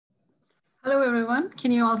Hello, everyone.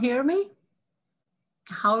 Can you all hear me?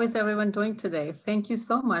 How is everyone doing today? Thank you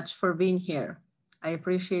so much for being here. I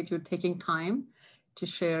appreciate you taking time to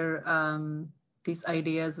share these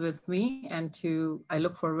ideas with me, and I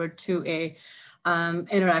look forward to a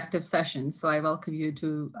interactive session. So I welcome you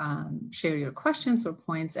to share your questions or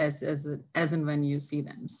points as and when you see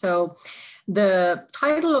them. So the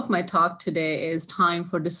title of my talk today is Time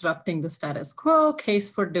for Disrupting the Status Quo, Case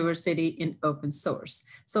for Diversity in Open Source.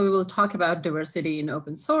 So we will talk about diversity in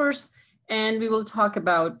open source, and we will talk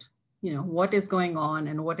about, what is going on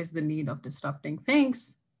and what is the need of disrupting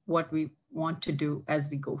things, what we want to do as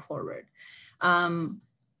we go forward.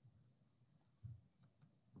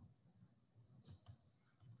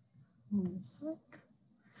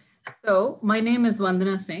 So my name is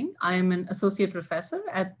Vandana Singh. I am an associate professor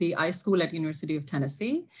at the iSchool at University of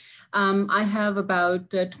Tennessee. I have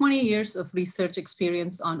about 20 years of research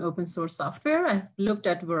experience on open source software. I've looked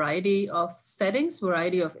at a variety of settings,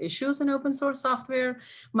 variety of issues in open source software.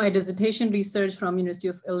 My dissertation research from University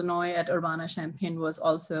of Illinois at Urbana-Champaign was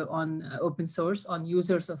also on open source, on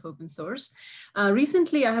users of open source.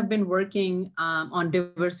 Recently, I have been working on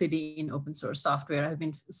diversity in open source software. I've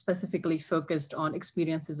been specifically focused on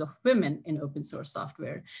experiences of women in open source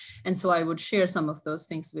software. And so I would share some of those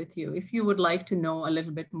things with you. If you would like to know a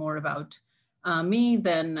little bit more about me,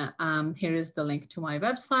 then here is the link to my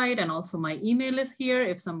website, and also my email is here.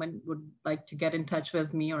 If someone would like to get in touch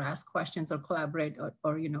with me or ask questions or collaborate or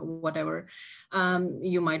whatever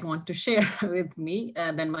you might want to share with me,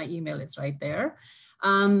 then my email is right there.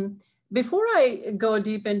 Before I go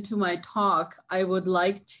deep into my talk, I would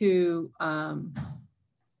like to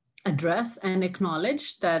address and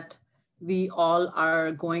acknowledge that we all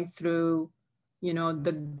are going through,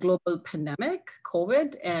 the global pandemic,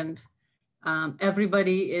 COVID, and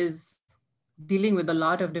everybody is dealing with a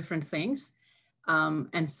lot of different things.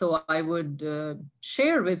 And so I would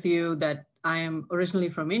share with you that I am originally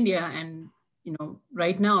from India, and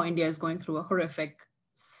right now India is going through a horrific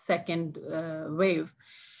second wave.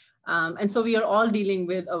 And so we are all dealing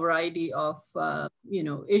with a variety of,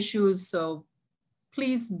 issues. So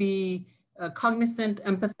please be cognizant,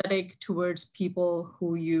 empathetic towards people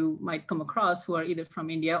who you might come across who are either from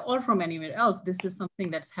India or from anywhere else. This is something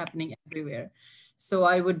that's happening everywhere. So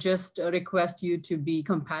I would just request you to be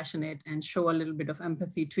compassionate and show a little bit of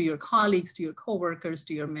empathy to your colleagues, to your coworkers,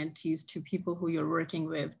 to your mentees, to people who you're working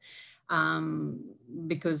with,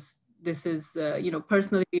 because this is,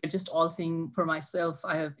 personally, just all seeing for myself,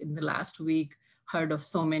 I have in the last week heard of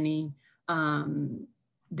so many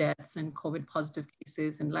deaths and COVID positive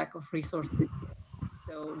cases and lack of resources.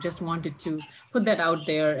 So just wanted to put that out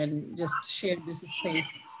there and just share this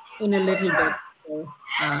space in a little bit for,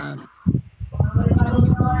 in a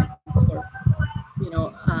few moments for,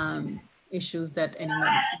 issues that anyone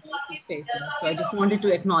might be facing. So I just wanted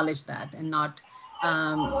to acknowledge that and not,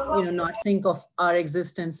 not think of our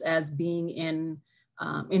existence as being in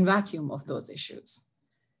vacuum of those issues.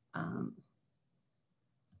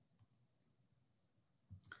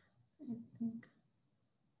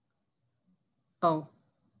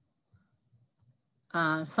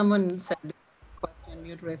 Someone said, question,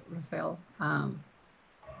 mute Rafael.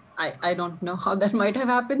 I don't know how that might have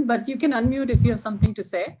happened, but you can unmute if you have something to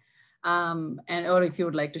say, or if you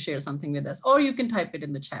would like to share something with us, or you can type it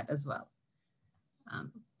in the chat as well.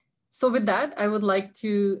 So with that, I would like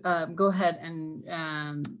to go ahead and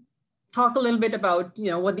talk a little bit about,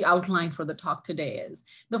 what the outline for the talk today is.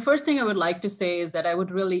 The first thing I would like to say is that I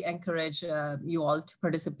would really encourage you all to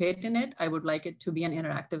participate in it. I would like it to be an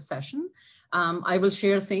interactive session. I will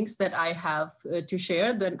share things that I have to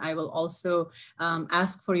share. Then I will also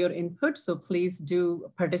ask for your input. So please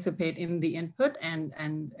do participate in the input and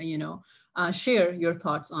share your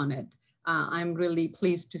thoughts on it. I'm really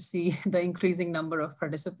pleased to see the increasing number of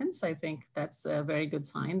participants. I think that's a very good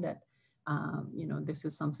sign that this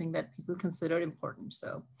is something that people consider important.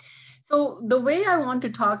 So the way I want to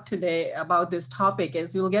talk today about this topic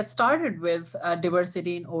is we'll get started with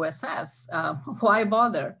diversity in OSS. Why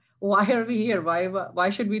bother? Why are we here? Why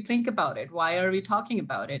should we think about it? Why are we talking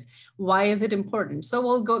about it? Why is it important? So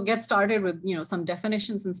we'll get started with some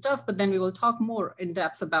definitions and stuff, but then we will talk more in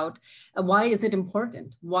depth about why is it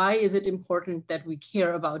important? Why is it important that we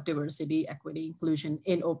care about diversity, equity, inclusion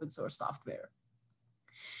in open source software?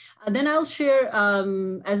 Then I'll share,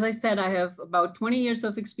 as I said, I have about 20 years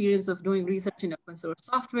of experience of doing research in open source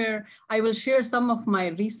software. I will share some of my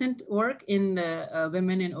recent work in the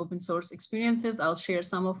women in open source experiences. I'll share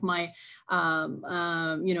some of my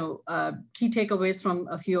key takeaways from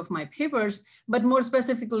a few of my papers, but more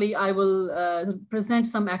specifically, I will present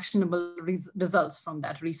some actionable results from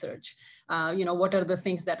that research. What are the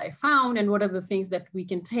things that I found and what are the things that we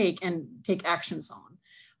can take and take actions on.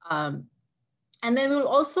 And then we'll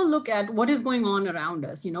also look at what is going on around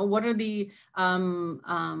us. What are the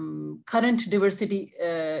current diversity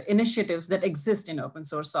initiatives that exist in open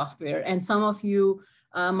source software? And some of you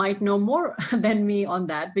might know more than me on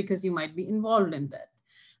that because you might be involved in that,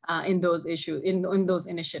 in those issues, in those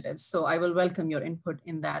initiatives. So I will welcome your input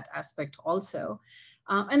in that aspect also.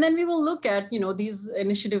 And then we will look at, these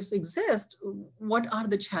initiatives exist. What are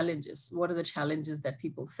the challenges? What are the challenges that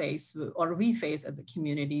people face or we face as a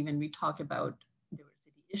community when we talk about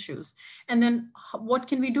diversity issues? And then what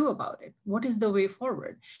can we do about it? What is the way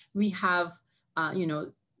forward? We have,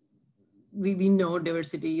 we know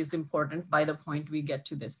diversity is important by the point we get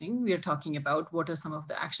to this thing. We are talking about what are some of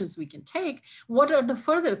the actions we can take, what are the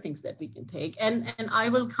further things that we can take, and I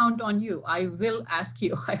will count on you. I will ask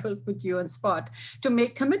you, I will put you on spot to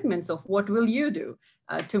make commitments of what will you do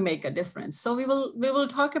to make a difference. So we will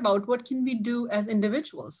talk about what can we do as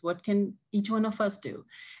individuals, what can each one of us do,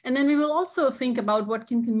 and then we will also think about what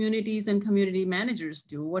can communities and community managers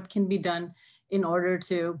do, what can be done in order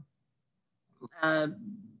to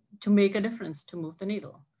make a difference, to move the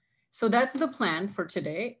needle. So that's the plan for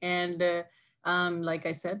today. And like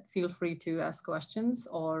I said, feel free to ask questions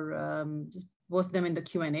or just post them in the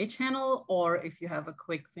Q&A channel, or if you have a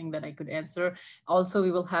quick thing that I could answer. Also,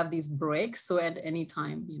 we will have these breaks. So at any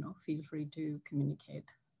time, feel free to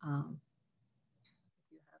communicate if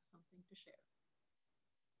you have something to share.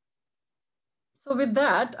 So with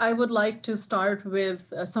that, I would like to start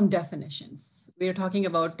with some definitions. We are talking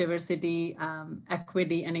about diversity,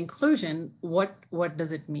 equity, and inclusion. What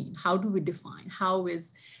does it mean? How do we define? How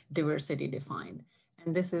is diversity defined?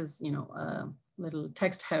 And this is, a little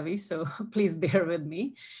text heavy, so please bear with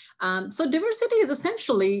me. So diversity is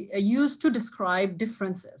essentially used to describe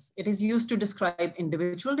differences. It is used to describe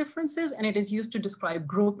individual differences, and it is used to describe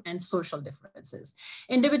group and social differences.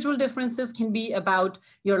 Individual differences can be about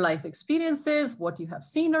your life experiences, what you have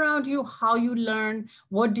seen around you, how you learn,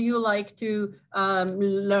 what do you like to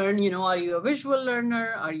learn? Are you a visual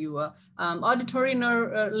learner? Are you a auditory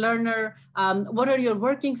learner? What are your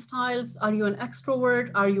working styles? Are you an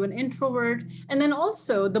extrovert? Are you an introvert? And then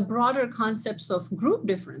also the broader concepts of group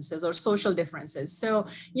differences or social differences. So,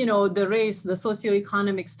 the race, the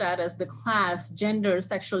socioeconomic status, the class, gender,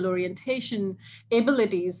 sexual orientation,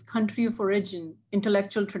 abilities, country of origin,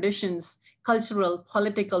 intellectual traditions, cultural,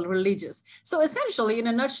 political, religious. So essentially, in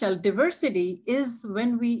a nutshell, diversity is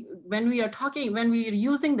when we are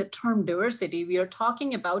using the term diversity, we are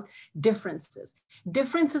talking about differences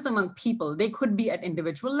among people. They could be at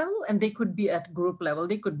individual level, and they could be at group level.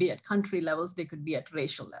 They could be at country levels. They could be at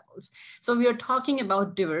racial levels. So we are talking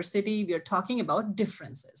about diversity. We are talking about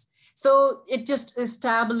differences. So it just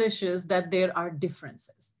establishes that there are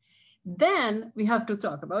differences. Then we have to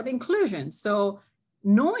talk about inclusion. So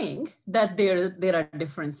knowing that there are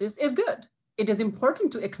differences is good. It is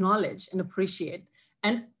important to acknowledge and appreciate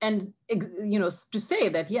and to say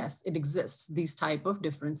that, yes, it exists. These type of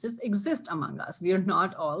differences exist among us. We are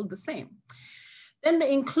not all the same. Then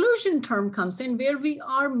the inclusion term comes in, where we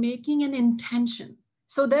are making an intention.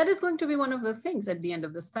 So that is going to be one of the things at the end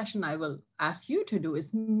of the session I will ask you to do,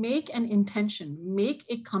 is make an intention, make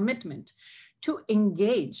a commitment to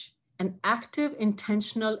engage, an active,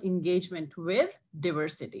 intentional engagement with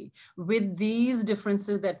diversity, with these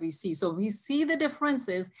differences that we see. So we see the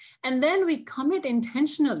differences, and then we commit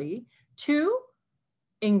intentionally to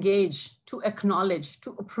engage, to acknowledge,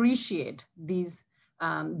 to appreciate these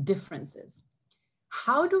differences.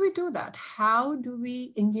 How do we do that? How do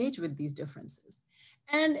we engage with these differences?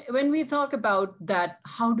 And when we talk about that,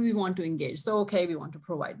 how do we want to engage? So, okay, we want to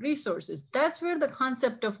provide resources. That's where the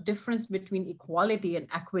concept of difference between equality and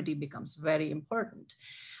equity becomes very important.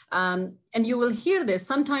 And you will hear this.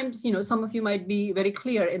 Sometimes, some of you might be very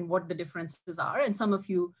clear in what the differences are, and some of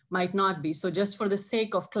you might not be. So just for the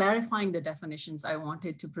sake of clarifying the definitions, I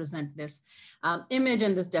wanted to present this image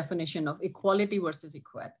and this definition of equality versus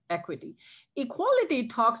equity. Equality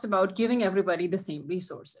talks about giving everybody the same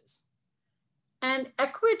resources. And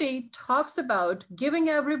equity talks about giving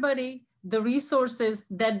everybody the resources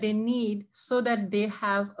that they need so that they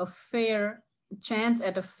have a fair chance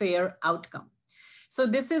at a fair outcome. So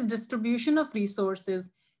this is distribution of resources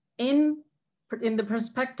in in the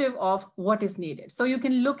perspective of what is needed. So you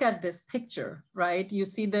can look at this picture, right? You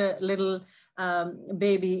see the little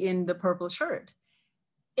baby in the purple shirt.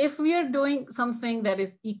 If we are doing something that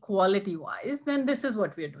is equality wise, then this is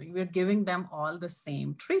what we're doing. We're giving them all the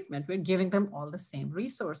same treatment. We're giving them all the same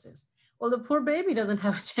resources. Well, the poor baby doesn't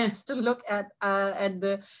have a chance to look at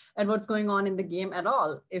what's going on in the game at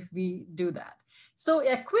all if we do that. So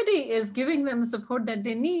equity is giving them the support that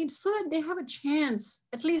they need so that they have a chance,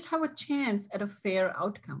 at least have a chance at a fair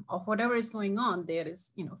outcome of whatever is going on. There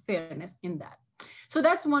is, fairness in that. So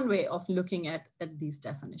that's one way of looking at these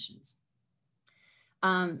definitions.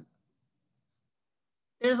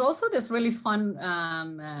 There's also this really fun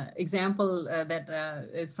example that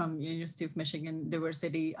is from University of Michigan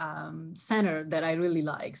Diversity Center that I really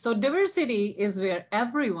like. So diversity is where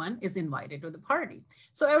everyone is invited to the party.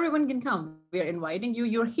 So everyone can come. We're inviting you,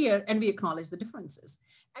 you're here, and we acknowledge the differences.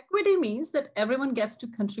 Equity means that everyone gets to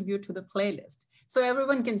contribute to the playlist. So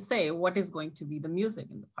everyone can say what is going to be the music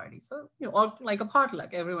in the party. So, or like a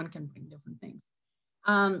potluck, everyone can bring different things.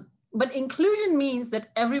 But inclusion means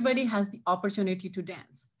that everybody has the opportunity to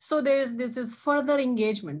dance. So this is further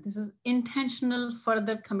engagement. This is intentional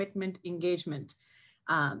further commitment engagement.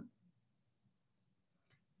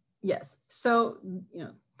 Yes, so,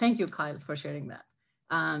 thank you, Kyle, for sharing that.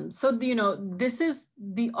 So, this is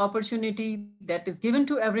the opportunity that is given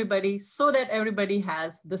to everybody so that everybody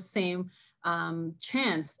has the same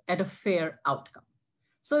chance at a fair outcome.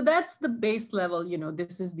 So that's the base level,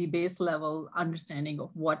 this is the base level understanding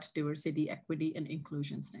of what diversity, equity, and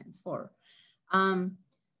inclusion stands for.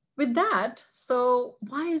 With that, so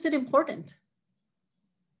why is it important?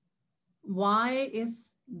 Why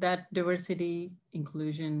is that diversity,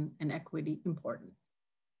 inclusion, and equity important?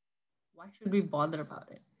 Why should we bother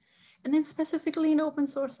about it? And then specifically in open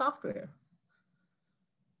source software,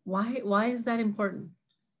 why is that important?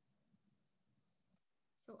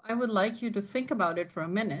 So I would like you to think about it for a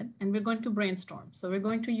minute, and we're going to brainstorm. So we're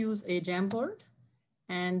going to use a Jamboard,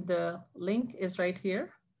 and the link is right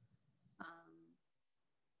here.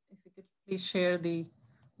 If you could please share the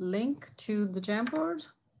link to the Jamboard.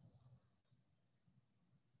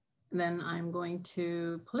 Then I'm going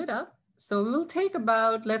to pull it up. So we will take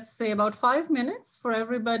about, let's say about 5 minutes for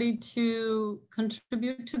everybody to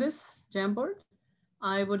contribute to this Jamboard.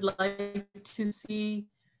 I would like to see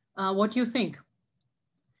what you think.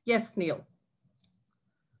 Yes, Neil.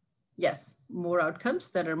 Yes, more outcomes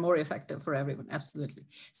that are more effective for everyone, absolutely.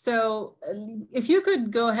 So if you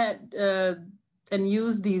could go ahead and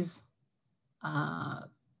use these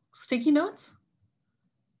sticky notes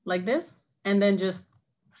like this, and then just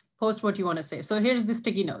post what you want to say. So here's the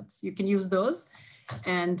sticky notes. You can use those.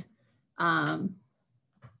 And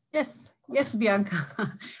yes,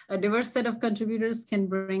 Bianca, a diverse set of contributors can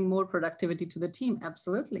bring more productivity to the team,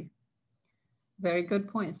 absolutely. Very good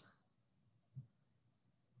point.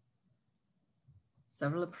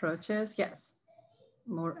 Several approaches, yes.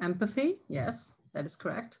 More empathy, yes, that is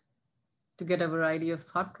correct. To get a variety of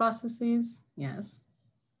thought processes, yes.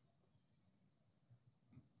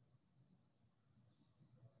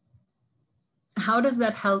 How does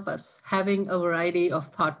that help us, having a variety of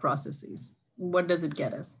thought processes? What does it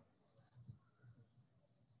get us?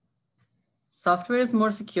 Software is more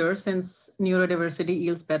secure since neurodiversity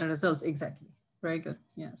yields better results, exactly. Very good,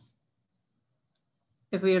 yes.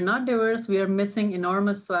 If we are not diverse, we are missing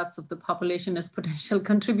enormous swaths of the population as potential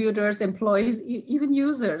contributors, employees, even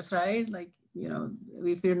users, right? Like,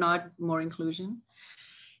 if you're not more inclusion.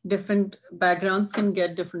 Different backgrounds can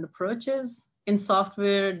get different approaches. In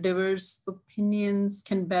software, diverse opinions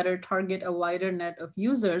can better target a wider net of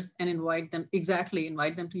users and invite them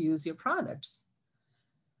to use your products.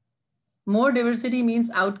 More diversity means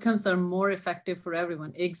outcomes are more effective for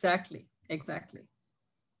everyone. Exactly.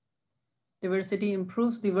 Diversity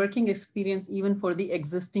improves the working experience even for the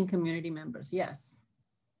existing community members. Yes.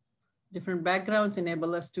 Different backgrounds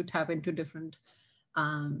enable us to tap into different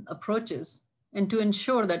approaches and to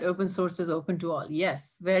ensure that open source is open to all.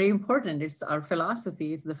 Yes, very important. It's our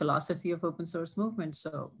philosophy. It's the philosophy of open source movement.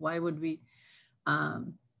 So why would we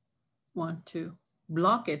want to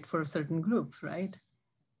block it for certain groups, right?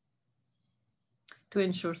 To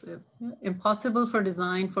ensure, impossible for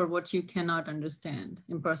design for what you cannot understand.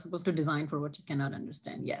 Impossible to design for what you cannot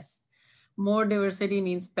understand, yes. More diversity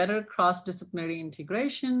means better cross-disciplinary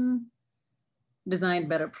integration, design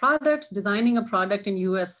better products. Designing a product in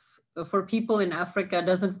US for people in Africa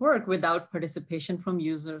doesn't work without participation from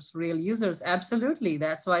users, real users, absolutely.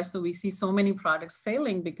 That's why we see so many products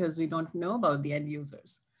failing because we don't know about the end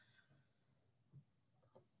users.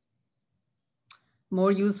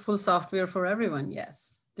 More useful software for everyone,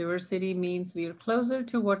 yes. Diversity means we are closer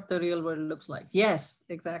to what the real world looks like. Yes,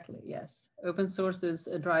 exactly. Yes. Open source is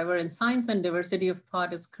a driver in science, and diversity of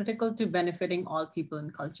thought is critical to benefiting all people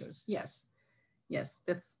and cultures. Yes. Yes,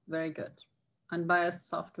 that's very good. Unbiased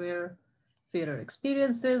software, fairer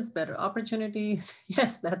experiences, better opportunities.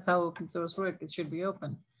 Yes, that's how open source works. It should be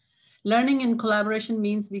open. Learning and collaboration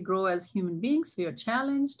means we grow as human beings. We are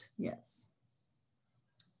challenged. Yes.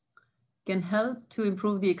 Can help to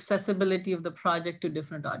improve the accessibility of the project to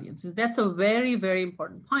different audiences. That's a very, very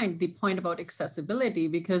important point, the point about accessibility,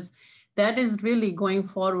 because that is really going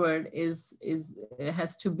forward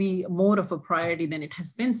has to be more of a priority than it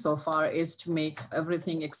has been so far, is to make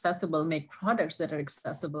everything accessible, make products that are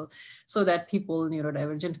accessible so that people,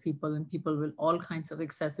 neurodivergent people and people with all kinds of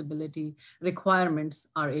accessibility requirements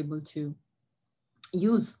are able to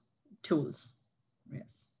use tools.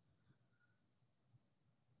 Yes.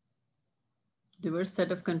 Diverse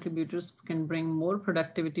set of contributors can bring more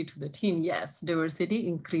productivity to the team. Yes, diversity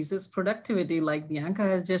increases productivity. Like Bianca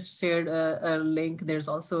has just shared a link. There's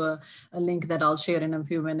also a link that I'll share in a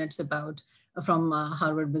few minutes about from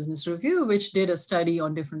Harvard Business Review, which did a study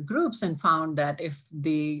on different groups and found that if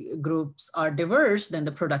the groups are diverse, then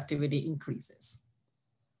the productivity increases.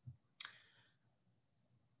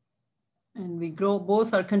 And we grow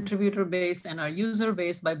both our contributor base and our user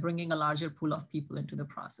base by bringing a larger pool of people into the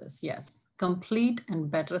process. Yes, complete and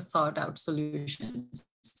better thought out solutions.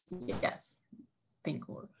 Yes, think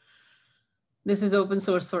more. This is open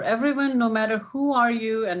source for everyone, no matter who are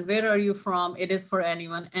you and where are you from, it is for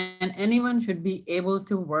anyone, and anyone should be able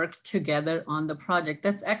to work together on the project.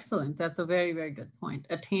 That's excellent. That's a very, very good point.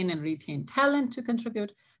 Attain and retain talent to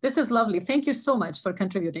contribute. This is lovely. Thank you so much for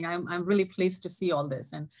contributing. I'm really pleased to see all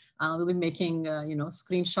this, and we'll be making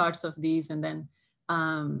screenshots of these and then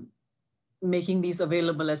making these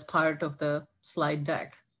available as part of the slide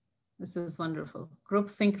deck. This is wonderful.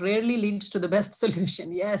 Groupthink rarely leads to the best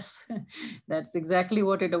solution. Yes, that's exactly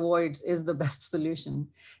what it avoids, is the best solution.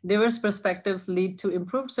 Diverse perspectives lead to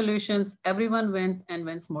improved solutions. Everyone wins and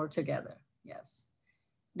wins more together. Yes.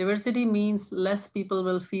 Diversity means less people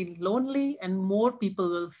will feel lonely and more people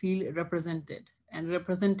will feel represented. And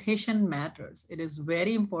representation matters. It is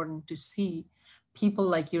very important to see people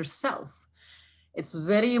like yourself. It's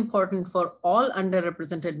very important for all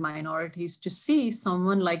underrepresented minorities to see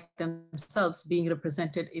someone like themselves being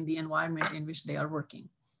represented in the environment in which they are working.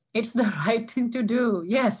 It's the right thing to do.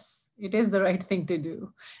 Yes, it is the right thing to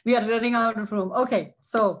do. We are running out of room. Okay,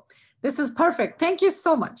 so this is perfect. Thank you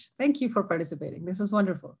so much. Thank you for participating. This is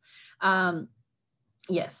wonderful.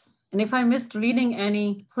 Yes, and if I missed reading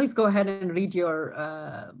any, please go ahead and read your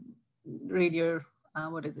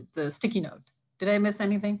what is it, the sticky note. Did I miss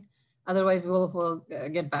anything? Otherwise, we'll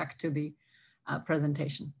get back to the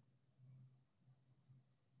presentation.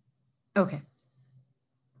 Okay.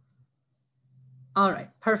 All right,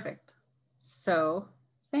 perfect. So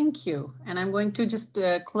thank you. And I'm going to just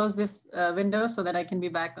close this window so that I can be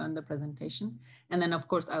back on the presentation. And then of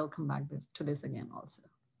course, I'll come back to this again also.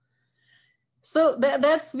 So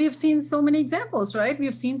we've seen so many examples, right?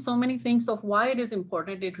 We've seen so many things of why it is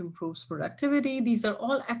important. It improves productivity. These are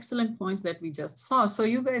all excellent points that we just saw. So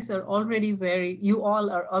you guys are already very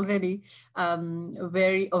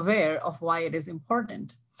aware of why it is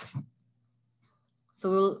important.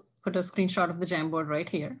 So we'll put a screenshot of the Jamboard right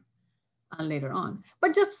here later on.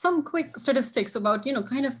 But just some quick statistics about,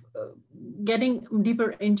 kind of getting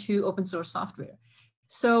deeper into open source software.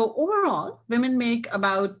 So overall, women make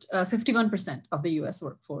about 51% of the US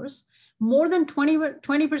workforce. More than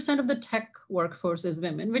 20% of the tech workforce is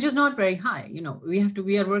women, which is not very high.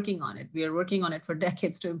 We are working on it. We are working on it for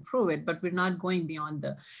decades to improve it, but we're not going beyond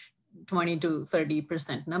the 20 to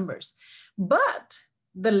 30% numbers. But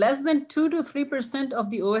the less than 2 to 3% of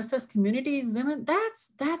the OSS community is women.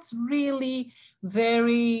 That's really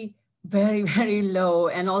very, very, very low,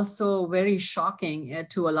 and also very shocking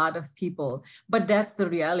to a lot of people. But that's the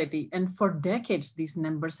reality. And for decades, these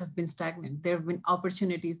numbers have been stagnant. There have been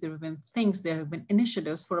opportunities, there have been things, there have been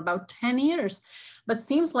initiatives for about 10 years. But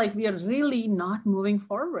seems like we are really not moving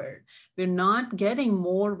forward. We're not getting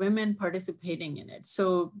more women participating in it.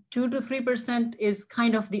 So 2 to 3% is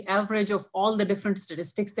kind of the average of all the different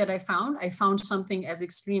statistics that I found. I found something as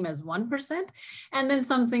extreme as 1%, and then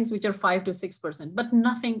some things which are 5 to 6%, but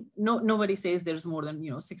nobody says there's more than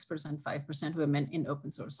 6%, 5% women in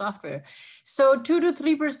open source software. So 2 to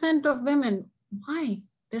 3% of women, why?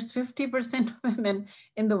 There's 50% women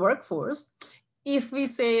in the workforce. If we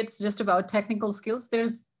say it's just about technical skills,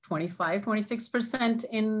 there's 25, 26%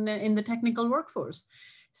 in the technical workforce.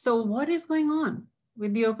 So what is going on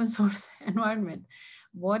with the open source environment?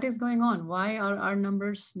 What is going on? Why are our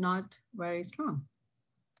numbers not very strong?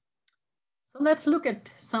 So let's look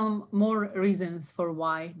at some more reasons for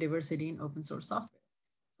why diversity in open source software.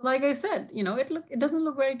 So like I said, it doesn't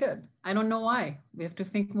look very good. I don't know why. We have to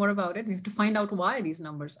think more about it. We have to find out why these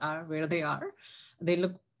numbers are where they are. They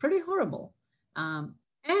look pretty horrible.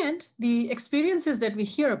 And the experiences that we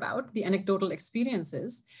hear about, the anecdotal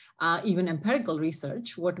experiences, even empirical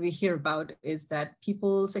research, what we hear about is that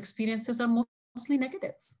people's experiences are mostly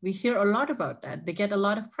negative. We hear a lot about that. They get a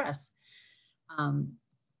lot of press. Um,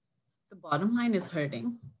 the bottom line is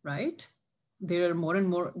hurting, right? There are more and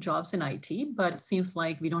more jobs in IT, but it seems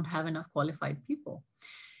like we don't have enough qualified people.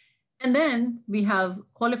 And then we have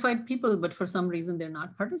qualified people, but for some reason they're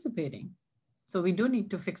not participating. So we do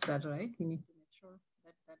need to fix that, right? We need to make sure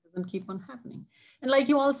that that doesn't keep on happening. And like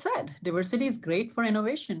you all said, diversity is great for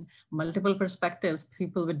innovation, multiple perspectives,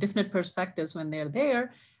 people with different perspectives when they're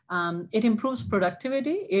there. It improves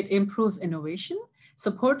productivity, it improves innovation.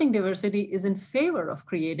 Supporting diversity is in favor of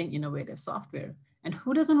creating innovative software. And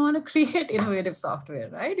who doesn't want to create innovative software,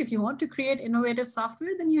 right? If you want to create innovative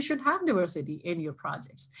software, then you should have diversity in your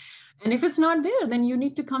projects. And if it's not there, then you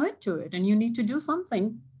need to commit to it and you need to do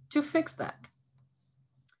something to fix that.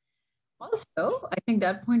 Also, I think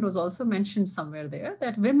that point was also mentioned somewhere there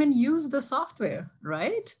that women use the software,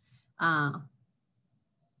 right?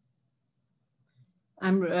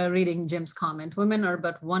 I'm reading Jim's comment. Women are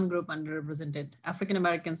but one group underrepresented. African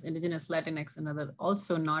Americans, Indigenous, Latinx, and other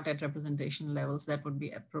also not at representation levels that would be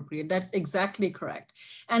appropriate. That's exactly correct.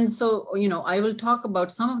 And so, I will talk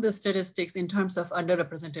about some of the statistics in terms of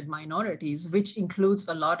underrepresented minorities, which includes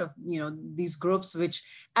a lot of, these groups which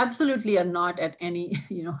absolutely are not at any,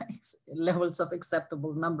 levels of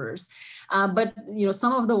acceptable numbers. But,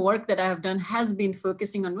 some of the work that I have done has been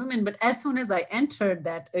focusing on women. But as soon as I entered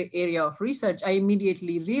that area of research, I immediately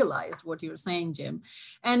realized what you're saying, Jim.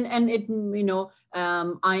 And it,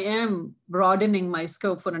 I am broadening my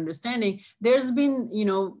scope for understanding. There's been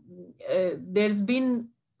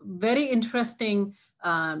very interesting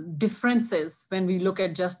differences when we look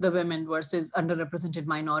at just the women versus underrepresented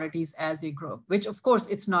minorities as a group, which of course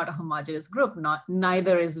it's not a homogeneous group,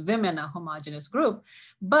 neither is women a homogeneous group,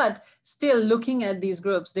 but still looking at these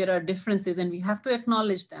groups, there are differences and we have to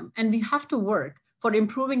acknowledge them and we have to work for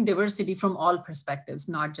improving diversity from all perspectives,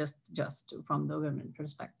 not just from the women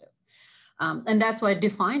perspective. And that's why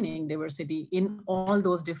defining diversity in all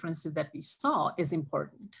those differences that we saw is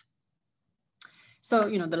important. So,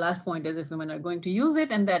 the last point is if women are going to use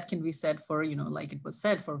it, and that can be said for, like it was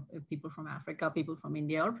said, for people from Africa, people from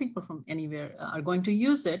India, or people from anywhere are going to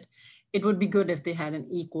use it, it would be good if they had an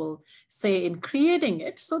equal say in creating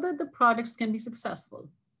it so that the products can be successful.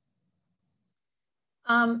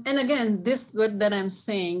 And again, this that I'm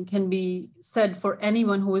saying can be said for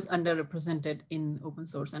anyone who is underrepresented in open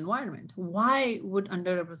source environment. Why would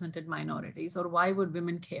underrepresented minorities or why would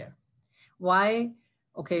women care? Why?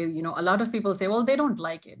 Okay, a lot of people say, well, they don't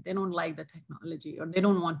like it. They don't like the technology or they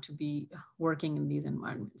don't want to be working in these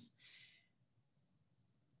environments.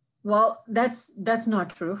 Well, that's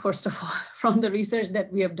not true, first of all, from the research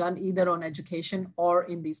that we have done either on education or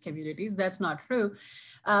in these communities, that's not true.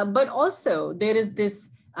 But also there is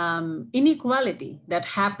this inequality that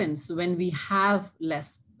happens when we have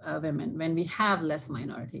less women, when we have less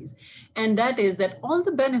minorities. And that is that all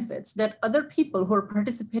the benefits that other people who are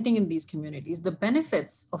participating in these communities, the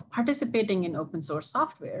benefits of participating in open source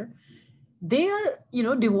software, they are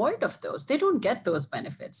devoid of those. They don't get those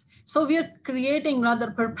benefits. So we are creating, rather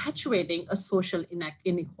perpetuating, a social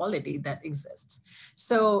inequality that exists.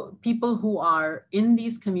 So people who are in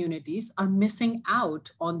these communities are missing out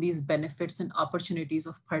on these benefits and opportunities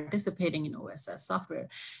of participating in OSS software.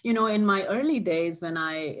 In my early days, when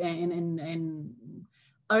in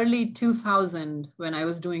early 2000, when I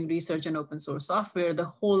was doing research on open source software, the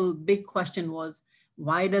whole big question was,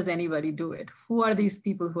 why does anybody do it? Who are these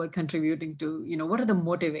people who are contributing to, what are the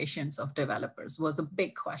motivations of developers was a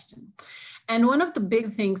big question. And one of the big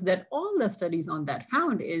things that all the studies on that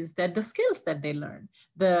found is that the skills that they learn,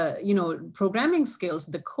 the programming skills,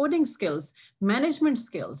 the coding skills, management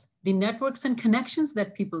skills, the networks and connections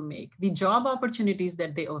that people make, the job opportunities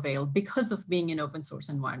that they avail because of being in open source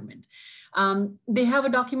environment. They have a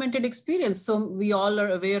documented experience. So we all are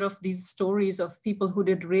aware of these stories of people who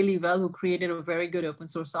did really well, who created a very good open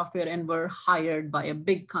source software and were hired by a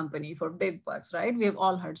big company for big bucks, right? We have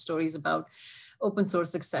all heard stories about open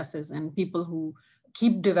source successes and people who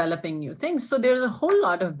keep developing new things. So there's a whole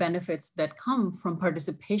lot of benefits that come from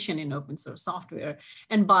participation in open source software.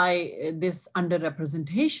 And by this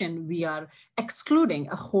underrepresentation, we are excluding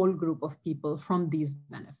a whole group of people from these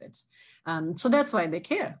benefits. So that's why they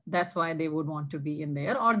care. That's why they would want to be in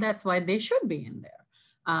there, or that's why they should be in there.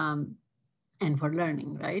 and for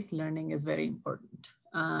learning, right? Learning is very important.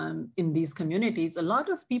 In these communities, a lot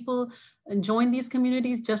of people join these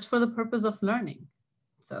communities just for the purpose of learning.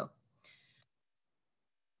 So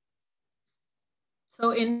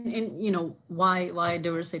in why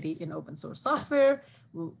diversity in open source software?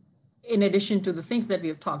 In addition to the things that we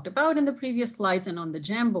have talked about in the previous slides and on the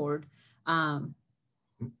Jamboard,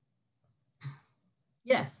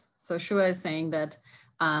 yes, so Shua is saying that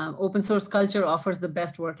open source culture offers the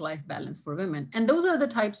best work-life balance for women. And those are the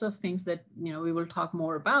types of things that we will talk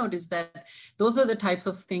more about, is that those are the types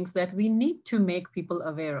of things that we need to make people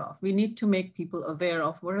aware of. We need to make people aware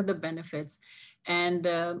of what are the benefits, and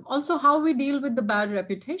also how we deal with the bad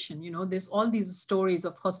reputation. There's all these stories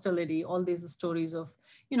of hostility, all these stories of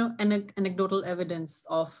anecdotal evidence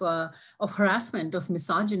of harassment, of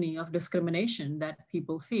misogyny, of discrimination that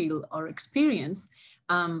people feel or experience.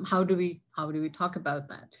 How do we talk about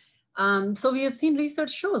that? So we have seen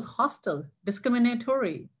research shows hostile,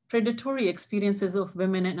 discriminatory, predatory experiences of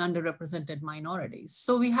women and underrepresented minorities.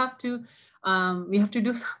 So we have to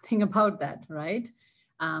do something about that, right?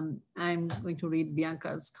 I'm going to read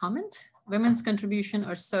Bianca's comment. Women's contribution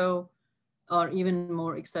are even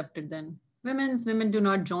more accepted than women's. Women do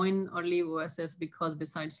not join or leave OSS because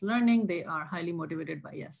besides learning, they are highly motivated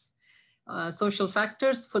by, yes, social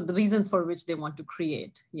factors for the reasons for which they want to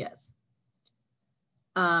create. Yes.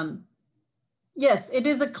 Yes, it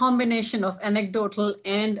is a combination of anecdotal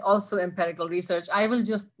and also empirical research. I will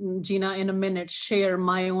just, Gina, in a minute, share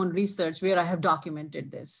my own research where I have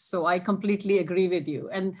documented this. So I completely agree with you.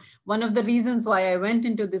 And one of the reasons why I went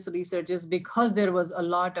into this research is because there was a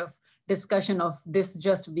lot of discussion of this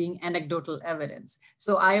just being anecdotal evidence.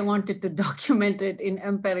 So I wanted to document it in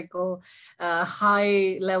empirical,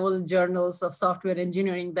 high-level journals of software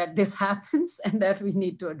engineering that this happens and that we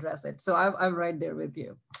need to address it. So I'm right there with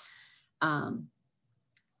you.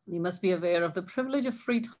 We must be aware of the privilege of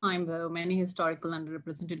free time, though many historical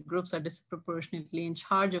underrepresented groups are disproportionately in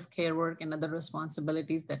charge of care work and other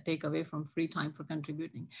responsibilities that take away from free time for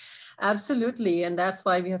contributing. Absolutely, and that's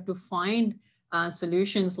why we have to find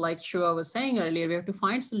solutions like Shua was saying earlier. We have to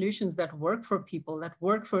find solutions that work for people, that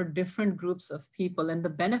work for different groups of people, and the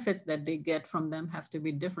benefits that they get from them have to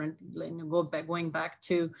be different. Going back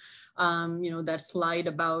to that slide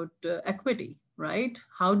about equity. Right?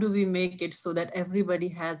 How do we make it so that everybody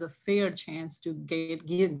has a fair chance to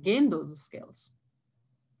gain those skills?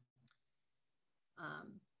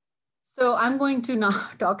 So I'm going to now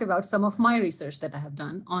talk about some of my research that I have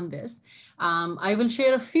done on this. I will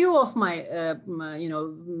share a few of my,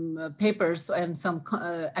 papers and some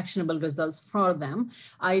actionable results for them.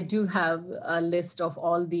 I do have a list of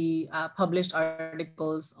all the published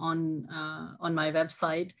articles on my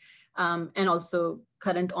website. And also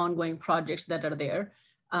current ongoing projects that are there.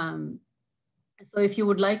 So if you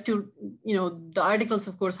would like to, the articles,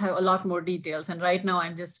 of course, have a lot more details. And right now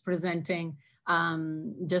I'm just presenting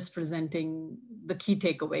the key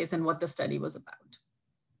takeaways and what the study was about,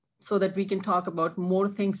 so that we can talk about more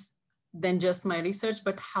things than just my research,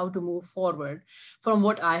 but how to move forward from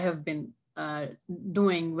what I have been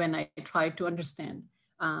doing when I try to understand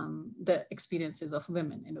the experiences of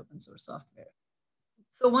women in open source software.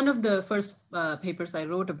 So one of the first papers I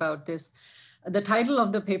wrote about this, the title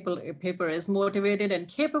of the paper is Motivated and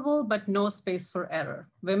Capable, but No Space for Error,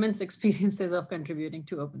 Women's Experiences of Contributing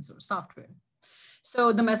to Open Source Software.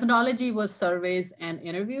 So the methodology was surveys and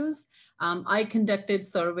interviews. I conducted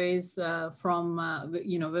surveys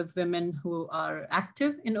with women who are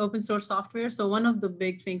active in open source software. So one of the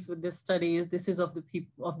big things with this study is this is of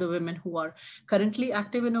the women who are currently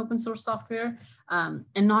active in open source software,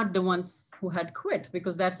 and not the ones who had quit,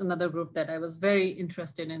 because that's another group that I was very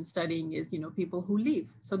interested in studying, is people who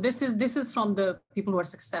leave. So this is from the people who are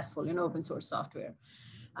successful in open source software.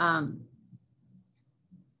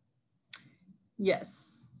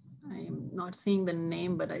 Yes, I am not seeing the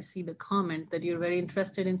name, but I see the comment that you're very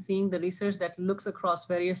interested in seeing the research that looks across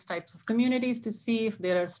various types of communities to see if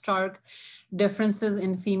there are stark differences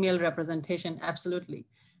in female representation. Absolutely.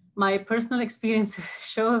 My personal experiences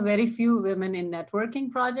show very few women in networking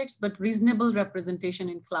projects, but reasonable representation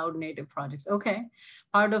in cloud native projects. Okay,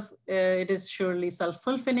 part of it is surely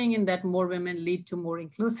self-fulfilling in that more women lead to more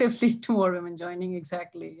inclusive, lead to more women joining.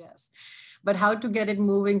 Exactly, yes. But how to get it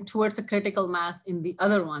moving towards a critical mass in the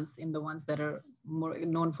other ones, in the ones that are more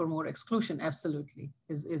known for more exclusion, absolutely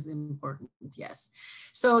is important, yes.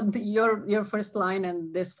 So your first line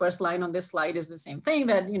and this first line on this slide is the same thing,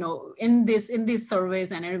 that, in these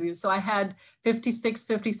surveys and interviews. So I had 56,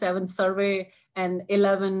 57 survey and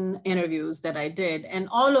 11 interviews that I did. And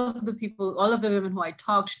all of the women who I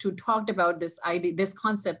talked to talked about this idea, this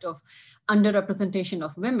concept of underrepresentation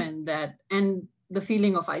of women, that and the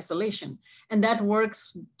feeling of isolation. And that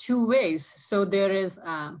works two ways. So there is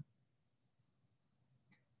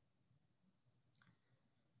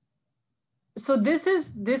so this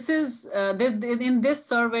is in this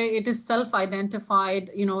survey, it is self-identified.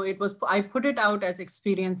 You know, it was, I put it out as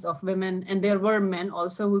experience of women, and there were men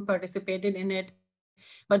also who participated in it.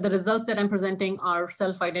 But the results that I'm presenting are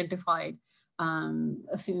self-identified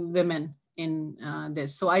women in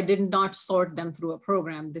this. So I did not sort them through a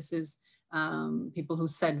program. This is people who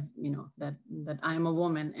said, you know, that I am a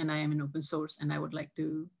woman and I am in open source and I would like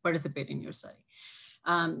to participate in your study.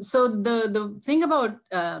 So the thing about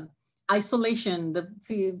isolation, the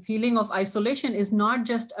feeling of isolation is not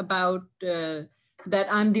just about that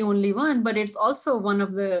I'm the only one, but it's also, one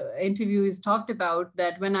of the interviewees talked about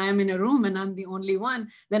that when I am in a room and I'm the only one,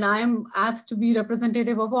 then I'm asked to be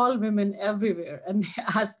representative of all women everywhere. And they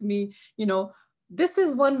asked me, you know, this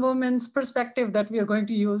is one woman's perspective that we are going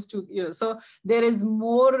to use to, you know, so there is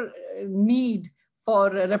more need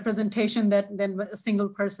for representation than a single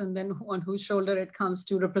person, than on whose shoulder it comes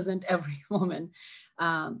to represent every woman.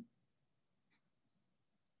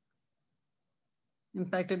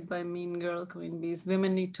 Impacted by mean girl queen bees.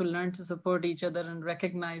 Women need to learn to support each other and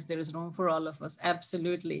recognize there is room for all of us.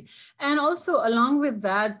 Absolutely. And also along with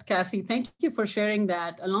that, Kathy, thank you for sharing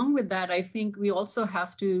that. Along with that, I think we also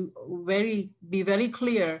have to be very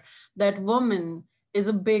clear that woman is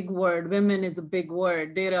a big word. Women is a big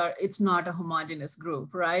word. It's not a homogeneous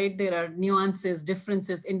group, right? There are nuances,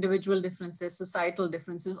 differences, individual differences, societal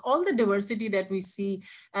differences. All the diversity that we see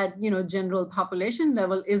at, you know, general population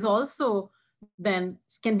level is also then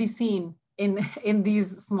can be seen in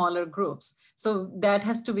these smaller groups. So that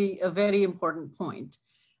has to be a very important point.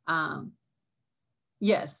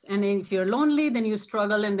 Yes, and if you're lonely, then you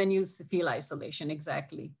struggle and then you feel isolation,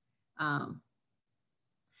 exactly.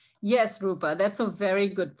 Yes, Rupa, that's a very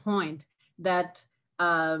good point that,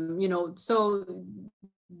 you know, so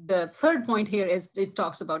the third point here is it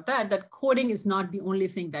talks about that coding is not the only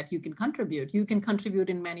thing that you can contribute. You can contribute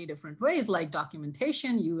in many different ways, like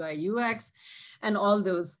documentation, UI, UX, and all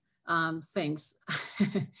those things.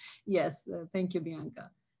 Yes, thank you, Bianca.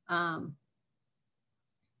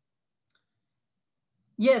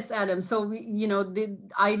 Yes, Adam. So, you know,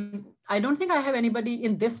 I don't think I have anybody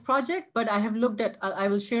in this project, but I have looked at, I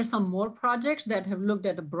will share some more projects that have looked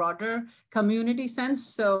at a broader community sense.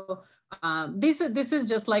 So this is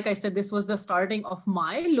just, like I said, this was the starting of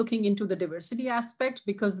my looking into the diversity aspect,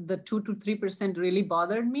 because the 2 to 3% really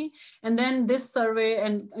bothered me. And then this survey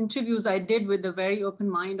and interviews I did with a very open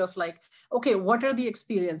mind of like, okay, what are the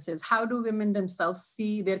experiences? How do women themselves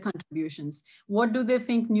see their contributions? What do they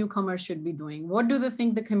think newcomers should be doing? What do they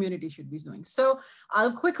think the community should be doing? So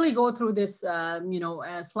I'll quickly go through this you know,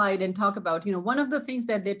 slide and talk about, you know, one of the things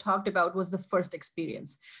that they talked about was the first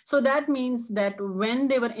experience. So that means that when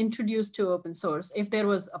they were introduced to open source, if there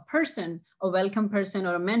was a person, a welcome person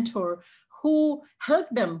or a mentor who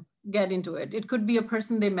helped them get into it. It could be a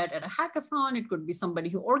person they met at a hackathon. It could be somebody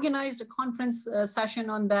who organized a conference session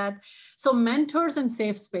on that. So mentors and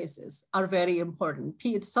safe spaces are very important.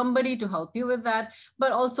 It's somebody to help you with that,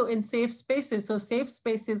 but also in safe spaces. So safe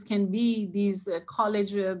spaces can be these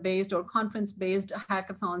college-based or conference-based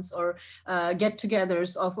hackathons or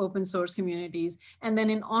get-togethers of open source communities. And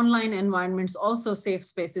then in online environments, also safe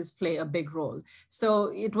spaces play a big role.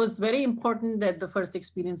 So it was very important that the first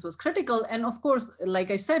experience was critical. And of course,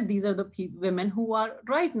 like I said, these are the women who are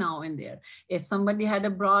right now in there. If somebody had a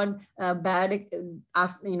broad bad,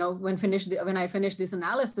 you know, when I finished this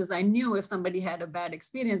analysis, I knew if somebody had a bad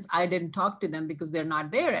experience, I didn't talk to them because they're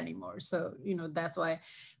not there anymore. So, you know, that's why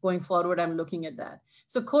going forward, I'm looking at that.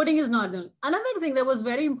 So coding is not another thing that was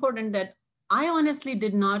very important that I honestly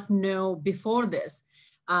did not know before this.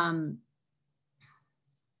 Thank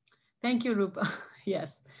you, Rupa.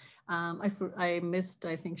 Yes. I missed,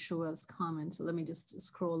 I think, Shua's comment. So let me just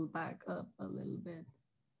scroll back up a little bit.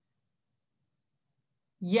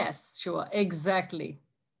 Yes, Shua, exactly.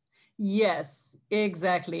 Yes,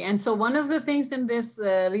 exactly. And so one of the things in this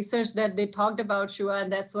research that they talked about, Shua,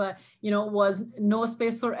 and that's why, you know, was no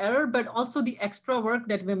space for error, but also the extra work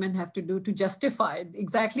that women have to do to justify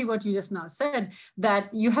exactly what you just now said, that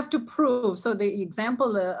you have to prove. So the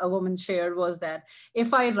example a woman shared was that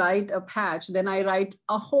if I write a patch, then I write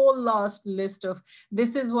a whole lost list of,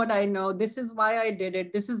 this is what I know, this is why I did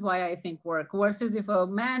it, this is why I think work, versus if a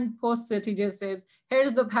man posts it, he just says,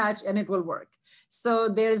 here's the patch and it will work. So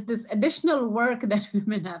there's this additional work that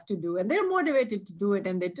women have to do, and they're motivated to do it,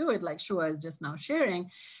 and they do it, like Shua is just now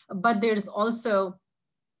sharing. But there's also,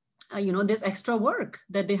 you know, this extra work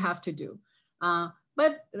that they have to do. But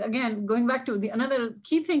But again, going back to another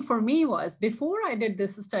key thing for me was, before I did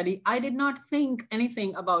this study, I did not think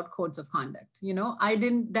anything about codes of conduct.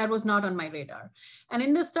 That was not on my radar. And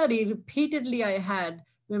in the study, repeatedly, I had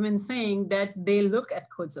women saying that they look at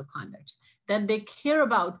codes of conduct, that they care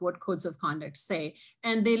about what codes of conduct say,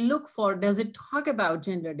 and they look for, does it talk about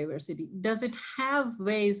gender diversity? Does it have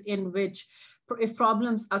ways in which, if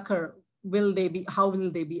problems occur, how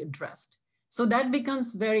will they be addressed? So that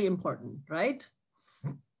becomes very important, right?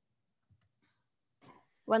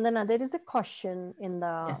 Vandana, there is a question in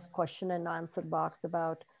the question and answer box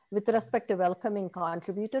about, with respect to welcoming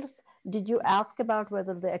contributors, did you ask about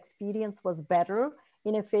whether the experience was better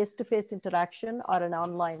in a face-to-face interaction or an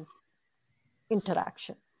online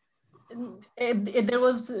interaction? There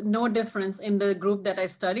was no difference in the group that I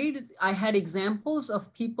studied. I had examples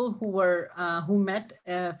of people who met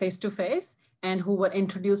face-to-face and who were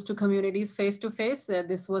introduced to communities face-to-face.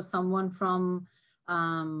 This was someone from,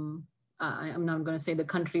 I'm not going to say the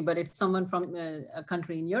country, but it's someone from a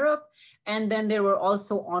country in Europe. And then there were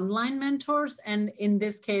also online mentors. And in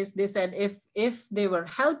this case, they said if they were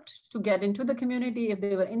helped to get into the community, if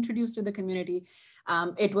they were introduced to the community,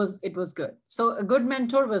 it was good. So a good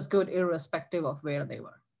mentor was good irrespective of where they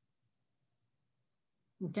were.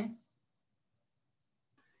 Okay.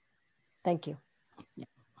 Thank you. Yeah.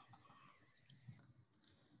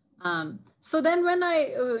 So then when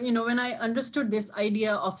I understood this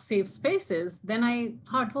idea of safe spaces, then I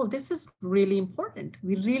thought, well, this is really important.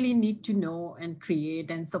 We really need to know and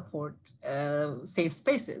create and support safe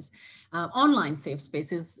spaces. Online safe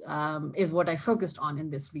spaces is what I focused on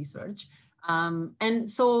in this research. And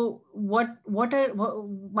so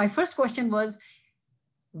my first question was,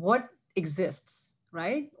 what exists?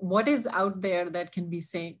 Right? What is out there that can be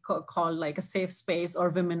called like a safe space or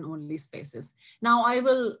women only spaces? Now I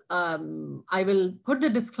will put the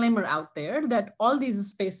disclaimer out there that all these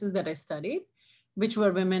spaces that I studied, which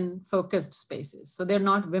were women focused spaces. So they're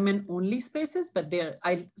not women only spaces, but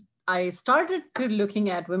I started looking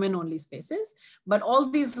at women only spaces, but all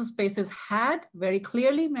these spaces had very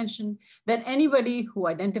clearly mentioned that anybody who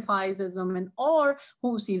identifies as women or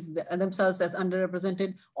who sees themselves as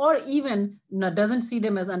underrepresented or even doesn't see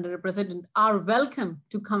them as underrepresented are welcome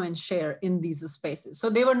to come and share in these spaces. So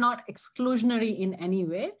they were not exclusionary in any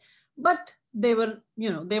way, but they were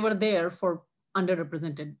there for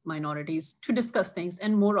underrepresented minorities to discuss things.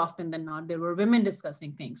 And more often than not, there were women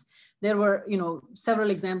discussing things. There were, several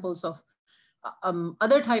examples of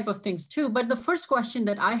other type of things too. But the first question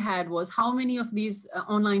that I had was, how many of these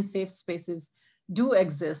online safe spaces do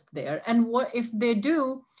exist there? And what if they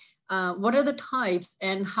do, what are the types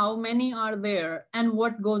and how many are there and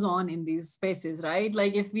what goes on in these spaces, right?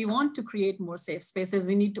 Like if we want to create more safe spaces,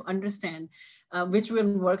 we need to understand which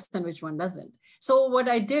one works and which one doesn't. So what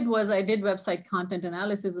I did was I did website content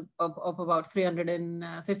analysis of about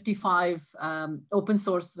 355 open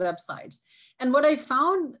source websites. And what I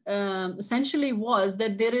found essentially was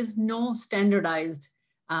that there is no standardized,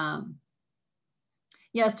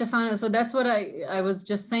 yeah, Stefano, so that's what I was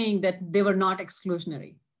just saying, that they were not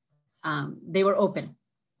exclusionary. They were open.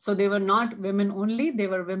 So they were not women only, they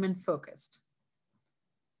were women focused.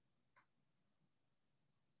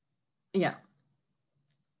 Yeah.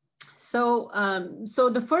 So, so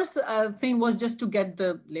the first thing was just to get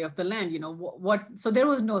the lay of the land, so there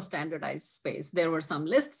was no standardized space. There were some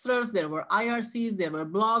listservs, there were IRCs, there were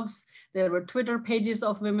blogs, there were Twitter pages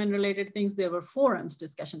of women related things. There were forums,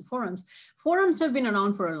 discussion forums. Forums have been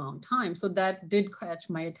around for a long time. So that did catch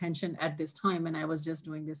my attention at this time. And I was just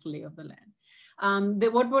doing this lay of the land.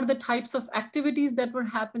 What were the types of activities that were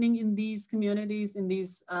happening in these communities, in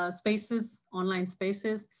these spaces, online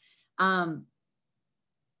spaces?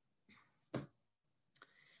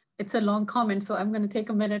 It's a long comment, so I'm going to take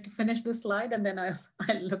a minute to finish this slide and then I'll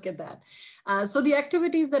look at that. So the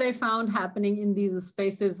activities that I found happening in these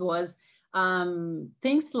spaces was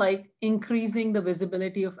things like increasing the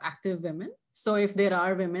visibility of active women. So if there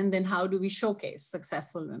are women, then how do we showcase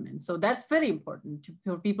successful women? So that's very important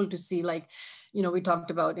for people to see, like, we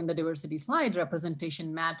talked about in the diversity slide,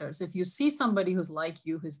 representation matters. If you see somebody who's like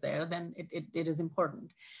you, who's there, then it is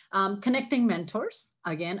important. Connecting mentors,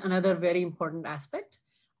 again, another very important aspect.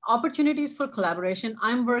 Opportunities for collaboration.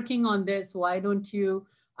 I'm working on this. Why don't you,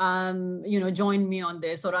 join me on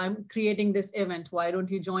this? Or I'm creating this event. Why don't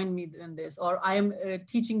you join me in this? Or I am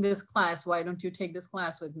teaching this class. Why don't you take this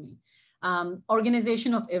class with me?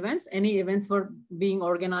 Organization of events. Any events were being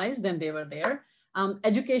organized, then they were there.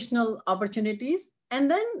 Educational opportunities. And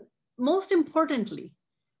then most importantly,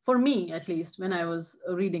 for me, at least when I was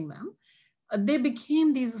reading them, they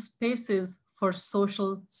became these spaces for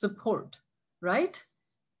social support, right?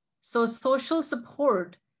 So social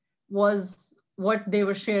support was what they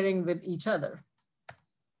were sharing with each other.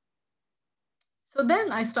 So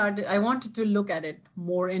then I wanted to look at it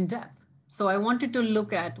more in depth. So I wanted to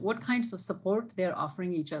look at what kinds of support they're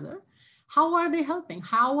offering each other. How are they helping?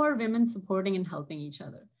 How are women supporting and helping each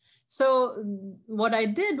other? So what I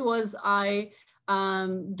did was I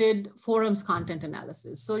did forums content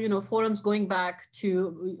analysis. So, forums going back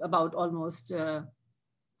to about almost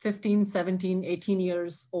 15, 17, 18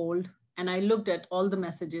 years old. And I looked at all the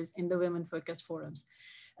messages in the women focused forums.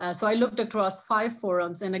 So I looked across 5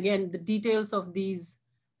 forums. And again, the details of these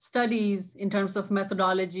studies in terms of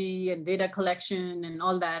methodology and data collection and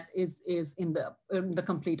all that is in the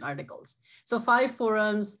complete articles. So 5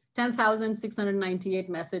 forums, 10,698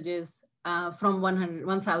 messages from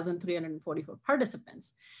 1,344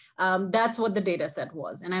 participants. That's what the data set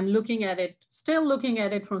was. And I'm looking at it, still looking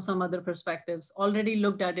at it from some other perspectives, already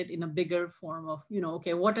looked at it in a bigger form of,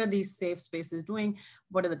 okay, what are these safe spaces doing?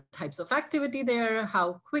 What are the types of activity there?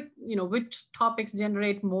 How quick, which topics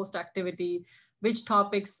generate most activity? Which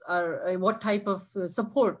topics are, what type of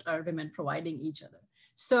support are women providing each other?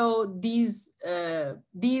 So these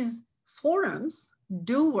forums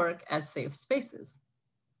do work as safe spaces.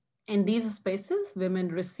 In these spaces, women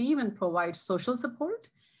receive and provide social support,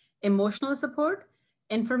 emotional support,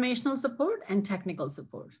 informational support, and technical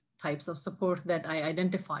support, types of support that I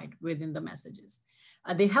identified within the messages.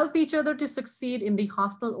 They help each other to succeed in the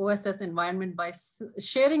hostile OSS environment by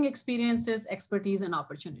sharing experiences, expertise, and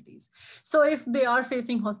opportunities. So if they are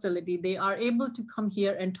facing hostility, they are able to come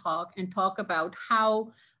here and talk about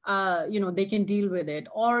how they can deal with it,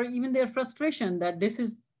 or even their frustration that this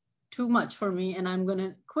is too much for me and I'm going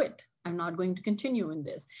to quit. I'm not going to continue in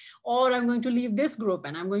this, or I'm going to leave this group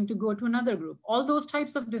and I'm going to go to another group. All those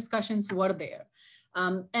types of discussions were there.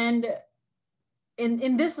 And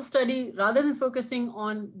in this study, rather than focusing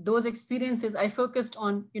on those experiences, I focused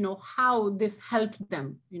on, how this helped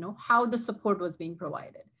them, how the support was being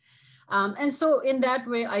provided. And so in that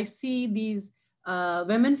way, I see these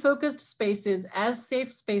women-focused spaces as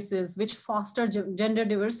safe spaces which foster gender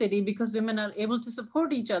diversity, because women are able to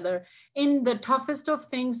support each other in the toughest of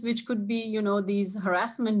things, which could be, these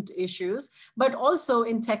harassment issues, but also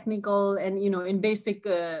in technical and, in basic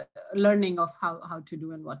learning of how to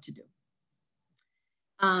do and what to do.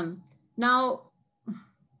 Now,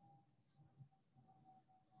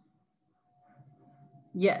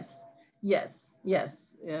 yes.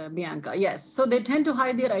 Yes, Bianca, yes. So they tend to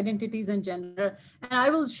hide their identities and gender. And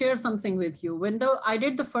I will share something with you. When I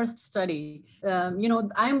did the first study, I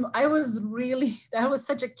was really, that was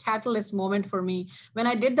such a catalyst moment for me when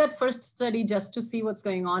I did that first study just to see what's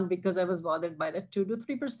going on, because I was bothered by the 2 to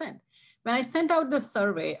 3%. When I sent out the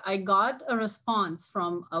survey, I got a response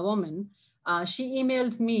from a woman. She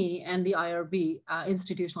emailed me and the IRB,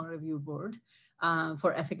 Institutional Review Board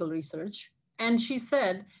for Ethical Research. And she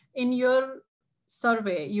said, in your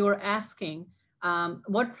survey, you're asking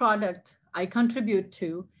what product I contribute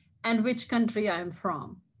to and which country I'm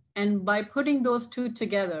from. And by putting those two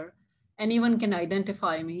together, anyone can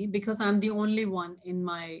identify me because I'm the only one in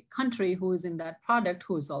my country who is in that product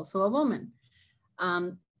who is also a woman.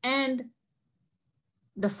 And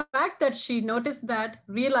the fact that she noticed that,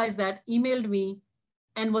 realized that, emailed me,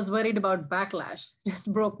 and was worried about backlash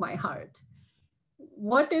just broke my heart.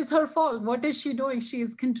 What is her fault? What is she doing? She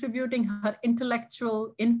is contributing her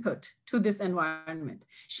intellectual input to this environment.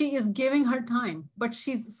 She is giving her time, but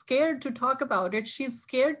she's scared to talk about it. She's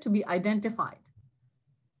scared to be identified.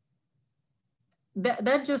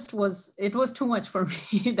 That just was, it was too much for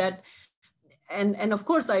me. And of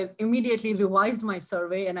course, I immediately revised my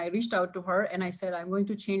survey and I reached out to her and I said, I'm going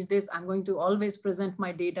to change this. I'm going to always present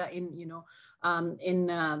my data in,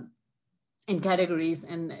 in categories,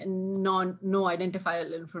 and no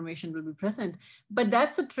identifiable information will be present. But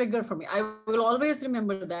that's a trigger for me. I will always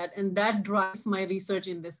remember that. And that drives my research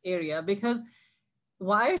in this area, because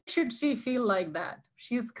why should she feel like that?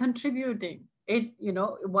 She's contributing it,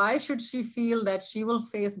 why should she feel that she will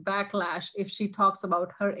face backlash if she talks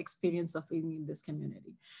about her experience of being in this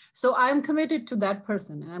community? So I'm committed to that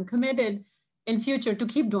person, and I'm committed in future to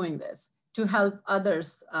keep doing this, to help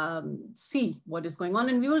others see what is going on.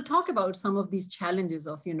 And we will talk about some of these challenges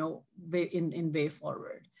of, in way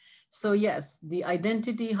forward. So yes, the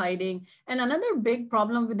identity hiding. And another big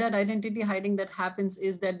problem with that identity hiding that happens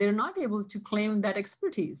is that they're not able to claim that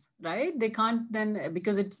expertise, right? They can't then,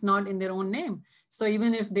 because it's not in their own name. So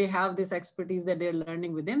even if they have this expertise that they're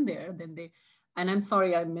learning within there, then they, and I'm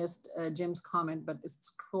sorry, I missed Jim's comment, but it's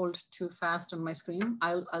scrolled too fast on my screen.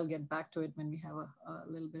 I'll get back to it when we have a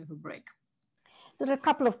little bit of a break. So there are a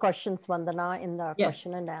couple of questions, Vandana, in the Yes.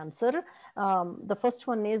 question and answer. The first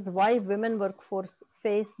one is why women workforce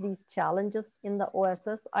face these challenges in the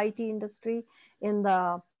OSS IT industry, in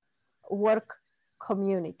the work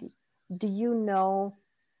community. Do you know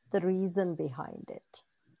the reason behind it?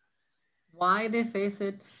 Why they face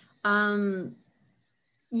it? Um,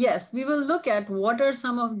 yes, we will look at what are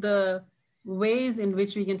some of the ways in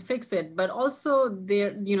which we can fix it, but also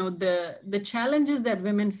there, you know, the challenges that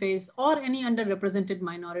women face or any underrepresented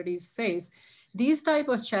minorities face. These type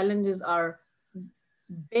of challenges are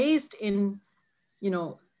based in, you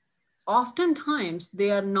know, oftentimes they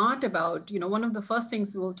are not about, you know, one of the first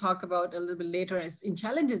things we'll talk about a little bit later is in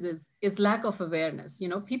challenges is lack of awareness. You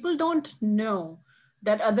know, people don't know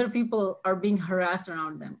that other people are being harassed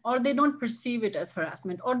around them, or they don't perceive it as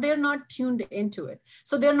harassment, or they're not tuned into it,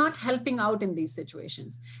 so they're not helping out in these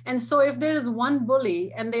situations. And so if there is one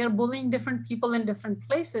bully and they are bullying different people in different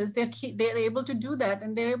places, they're able to do that,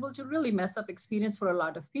 and they're able to really mess up experience for a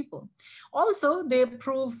lot of people. Also, they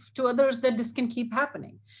prove to others that this can keep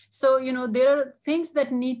happening. So, you know, there are things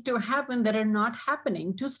that need to happen that are not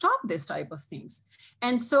happening to stop this type of things.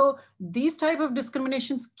 And so these type of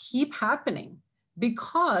discriminations keep happening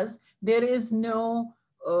because there is no,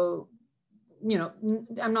 you know,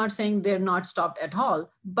 I'm not saying they're not stopped at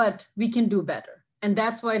all, but we can do better. And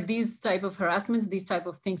that's why these type of harassments, these type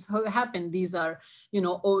of things happen. These are, you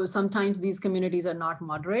know, sometimes these communities are not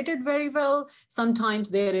moderated very well.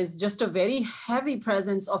 Sometimes there is just a very heavy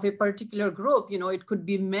presence of a particular group. You know, it could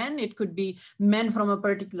be men, it could be men from a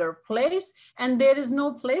particular place, and there is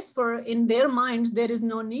no place for, in their minds, there is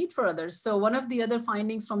no need for others. So one of the other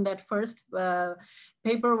findings from that first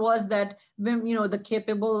paper was that, you know, the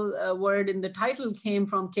capable word in the title came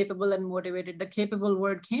from capable and motivated. The capable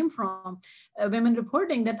word came from women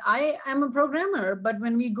reporting that I am a programmer, but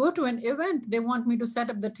when we go to an event, they want me to set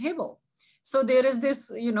up the table. So there is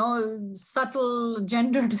this, you know, subtle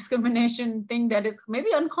gender discrimination thing that is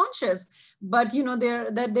maybe unconscious, but, you know,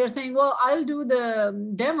 they're saying, well, I'll do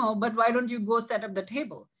the demo, but why don't you go set up the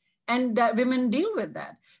table? And that women deal with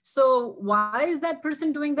that. So why is that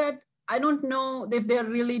person doing that? I don't know if they're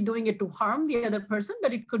really doing it to harm the other person,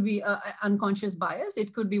 but it could be an unconscious bias.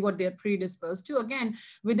 It could be what they're predisposed to. Again,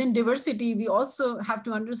 within diversity, we also have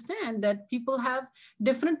to understand that people have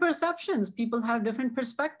different perceptions, people have different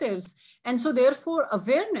perspectives. And so therefore,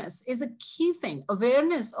 awareness is a key thing.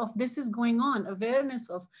 Awareness of this is going on,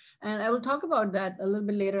 awareness of, and I will talk about that a little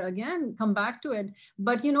bit later again, come back to it.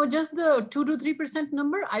 But, you know, just the 2 to 3%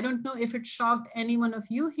 number, I don't know if it shocked any one of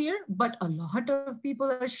you here, but a lot of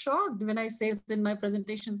people are shocked when I say in my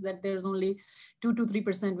presentations that there's only 2 to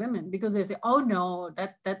 3% women, because they say, oh no,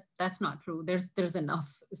 that's not true. There's enough.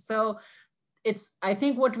 So it's, I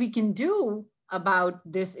think what we can do about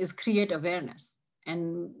this is create awareness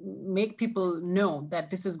and make people know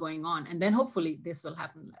that this is going on. And then hopefully this will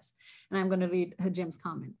happen less. And I'm going to read Jim's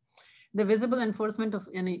comment. The visible enforcement of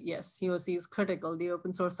any, yes, COC is critical. The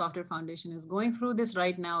Open Source Software Foundation is going through this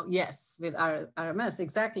right now. Yes, with our RMS,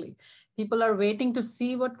 exactly. People are waiting to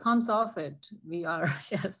see what comes off it. We are,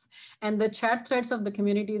 yes. And the chat threads of the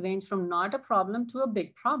community range from not a problem to a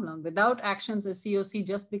big problem. Without actions, a COC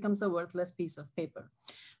just becomes a worthless piece of paper.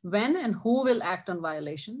 When and who will act on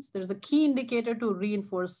violations? There's a key indicator to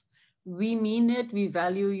reinforce we mean it, we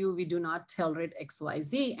value you, we do not tolerate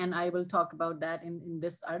XYZ. And I will talk about that in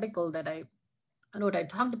this article that I wrote, I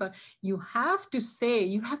talked about. You have to say,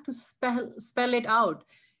 you have to spell it out.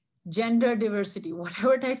 Gender diversity,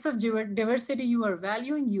 whatever types of diversity you are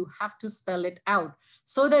valuing, you have to spell it out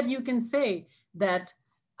so that you can say that,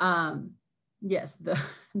 yes,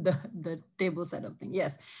 the table setup thing,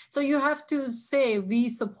 yes. So you have to say, we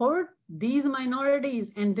support these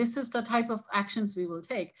minorities and this is the type of actions we will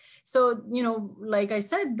take. So, you know, like I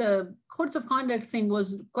said, the codes of conduct thing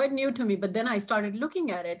was quite new to me, but then I started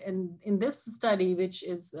looking at it. And in this study, which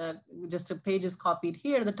is just a page is copied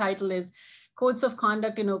here, the title is Codes of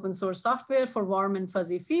Conduct in Open Source Software for Warm and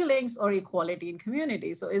Fuzzy Feelings or Equality in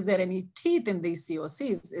Community. So is there any teeth in these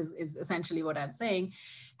COCs is essentially what I'm saying.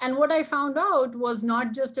 And what I found out was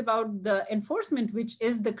not just about the enforcement, which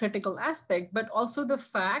is the critical aspect, but also the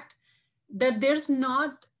fact that there's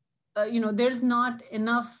not, you know, there's not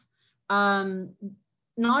enough,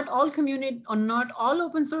 not all community or not all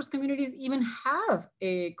open source communities even have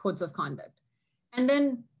a codes of conduct. And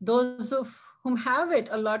then those of whom have it,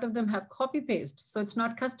 a lot of them have copy paste. So it's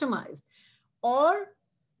not customized, or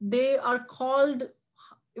they are called,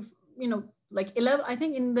 if, you know, like 11, I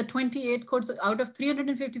think in the 28 codes out of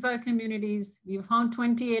 355 communities, we found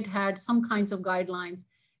 28 had some kinds of guidelines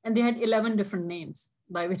and they had 11 different names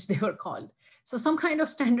by which they were called. So some kind of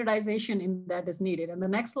standardization in that is needed. And the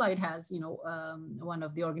next slide has, one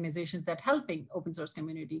of the organizations that helping open source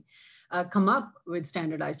community come up with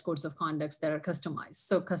standardized codes of conducts that are customized.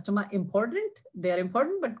 So important, they're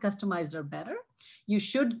important, but customized are better. You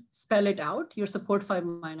should spell it out, your support for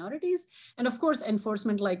minorities. And of course,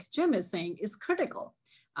 enforcement, like Jim is saying, is critical.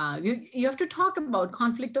 You have to talk about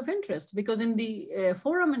conflict of interest, because in the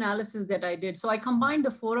forum analysis that I did, so I combined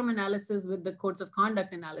the forum analysis with the codes of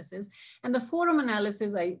conduct analysis. And the forum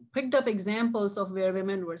analysis, I picked up examples of where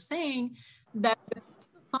women were saying that the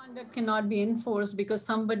codes of conduct cannot be enforced because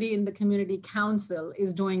somebody in the community council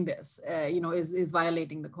is doing this, is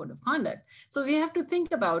violating the code of conduct. So we have to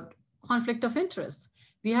think about conflict of interest.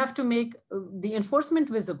 We have to make the enforcement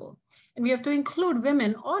visible, and we have to include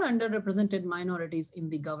women or underrepresented minorities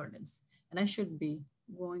in the governance. And I should be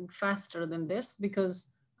going faster than this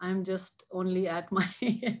because I'm just only at my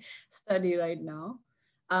study right now.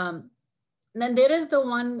 Then there is the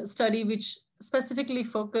one study which specifically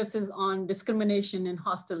focuses on discrimination and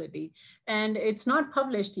hostility, and it's not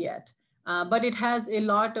published yet. But it has a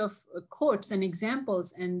lot of quotes and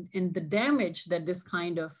examples and the damage that this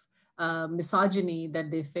kind of misogyny that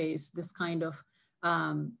they face, this kind of,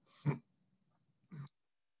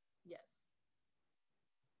 yes,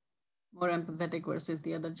 more empathetic versus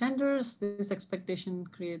the other genders, this expectation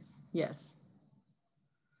creates, yes.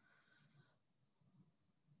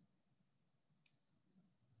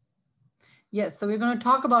 Yes, so we're going to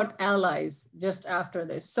talk about allies just after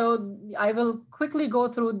this. So I will quickly go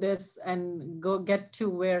through this and get to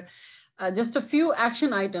where just a few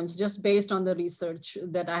action items just based on the research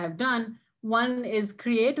that I have done. One is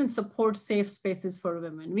create and support safe spaces for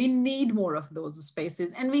women. We need more of those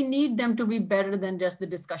spaces, and we need them to be better than just the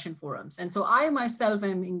discussion forums. And so I myself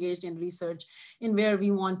am engaged in research in where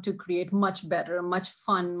we want to create much better, much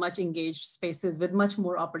fun, much engaged spaces with much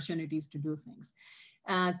more opportunities to do things.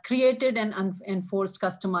 Created and enforced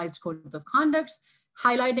customized codes of conducts,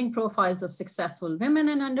 highlighting profiles of successful women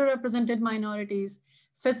and underrepresented minorities,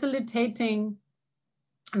 facilitating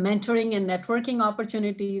mentoring and networking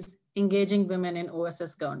opportunities, engaging women in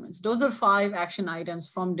OSS governments. Those are 5 action items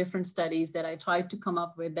from different studies that I tried to come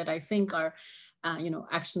up with that I think are,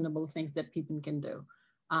 actionable things that people can do.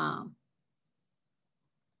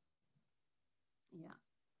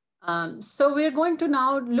 So we're going to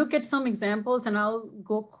now look at some examples, and I'll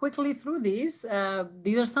go quickly through these.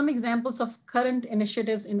 These are some examples of current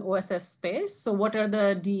initiatives in OSS space. So what are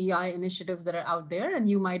the DEI initiatives that are out there? And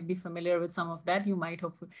you might be familiar with some of that.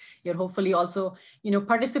 You're hopefully also,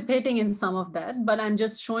 participating in some of that, but I'm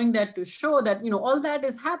just showing that to show that, all that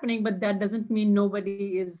is happening, but that doesn't mean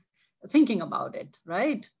nobody is thinking about it,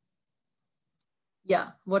 right?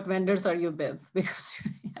 Yeah, what vendors are you with? Because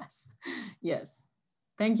yes.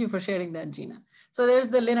 Thank you for sharing that, Gina. So there's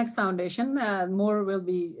the Linux Foundation. More will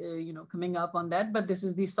be, coming up on that, but this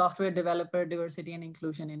is the Software Developer Diversity and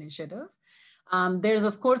Inclusion Initiative. There's,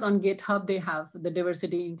 of course, on GitHub, they have the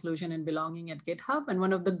diversity, inclusion, and belonging at GitHub. And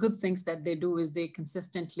one of the good things that they do is they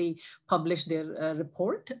consistently publish their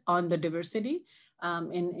report on the diversity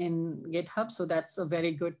in GitHub. So that's a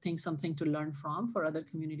very good thing, something to learn from for other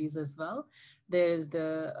communities as well. There's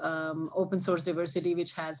the open source diversity,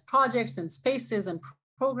 which has projects and spaces and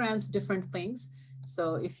programs, different things.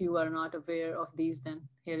 So if you are not aware of these, then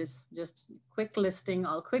here is just quick listing.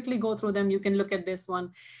 I'll quickly go through them. You can look at this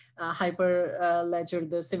one. Hyperledger,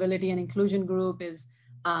 the Civility and Inclusion Group is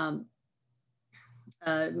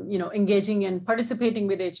engaging and participating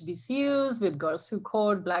with HBCUs, with Girls Who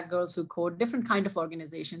Code, Black Girls Who Code, different kind of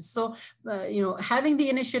organizations. So, having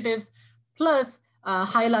the initiatives plus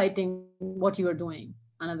highlighting what you are doing.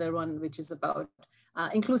 Another one, which is about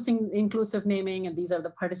inclusive naming, and these are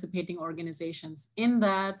the participating organizations in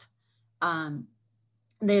that.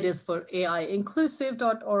 There is for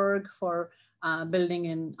AIinclusive.org for building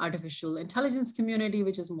an artificial intelligence community,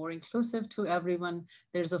 which is more inclusive to everyone.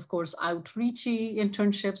 There's, of course, outreachy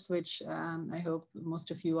internships, which I hope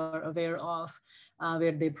most of you are aware of,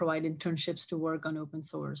 where they provide internships to work on open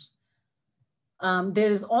source.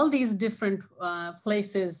 There's all these different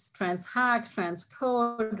places: TransHack,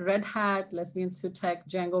 TransCode, Red Hat, Lesbians Who Tech,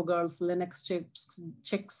 Django Girls, Linux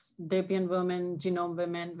Chicks, Debian Women, Genome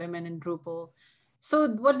Women, Women in Drupal. So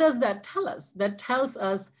what does that tell us? That tells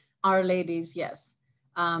us, our ladies, yes.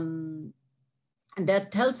 And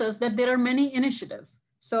that tells us that there are many initiatives.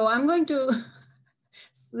 So I'm going to,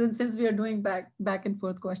 since we are doing back and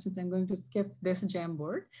forth questions, I'm going to skip this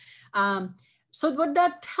Jamboard. So what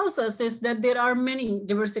that tells us is that there are many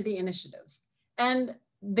diversity initiatives, and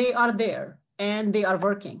they are there, and they are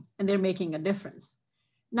working, and they're making a difference.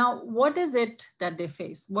 Now, what is it that they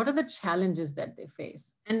face? What are the challenges that they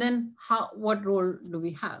face? And then what role do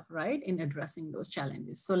we have, right, in addressing those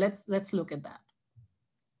challenges? So let's look at that.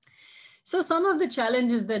 So some of the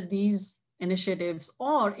challenges that these initiatives,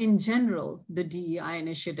 or in general, the DEI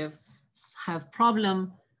initiative have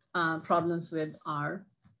problems with are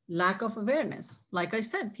lack of awareness. Like I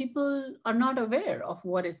said, people are not aware of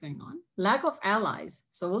what is going on. Lack of allies.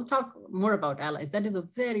 So we'll talk more about allies. That is a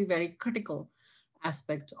very, very critical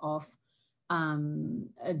aspect of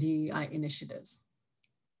DEI initiatives.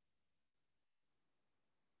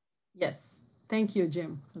 Yes, thank you,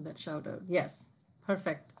 Jim, for that shout out. Yes,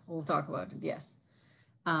 perfect. We'll talk about it. Yes.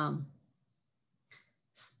 Um,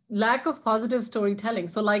 lack of positive storytelling.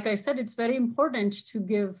 So like I said, it's very important to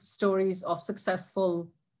give stories of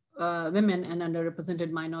successful women and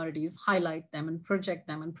underrepresented minorities, highlight them and project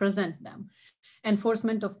them and present them.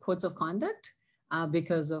 Enforcement of codes of conduct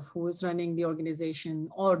because of who is running the organization,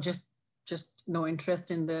 or just no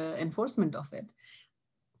interest in the enforcement of it.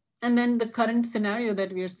 And then the current scenario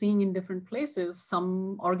that we are seeing in different places,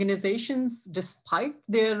 some organizations, despite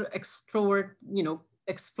their extrovert,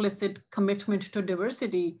 explicit commitment to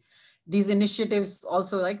diversity, these initiatives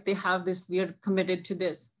also, like, they have this, we are committed to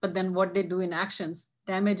this, but then what they do in actions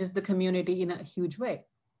damages the community in a huge way.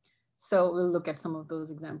 So we'll look at some of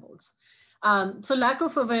those examples. So lack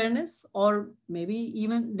of awareness, or maybe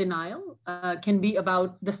even denial, can be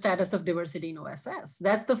about the status of diversity in OSS.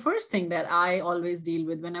 That's the first thing that I always deal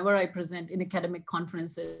with whenever I present in academic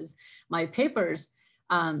conferences, my papers.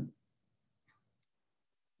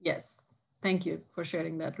 Yes, thank you for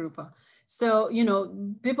sharing that, Rupa. So,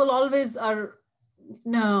 people always are,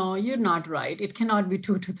 no, you're not right. It cannot be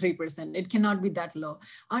 2 to 3%. It cannot be that low.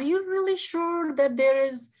 Are you really sure that there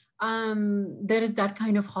is that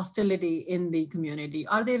kind of hostility in the community?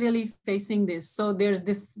 Are they really facing this? So there's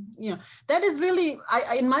this, that is really,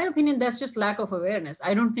 in my opinion, that's just lack of awareness.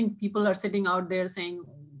 I don't think people are sitting out there saying,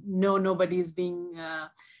 no, nobody's being,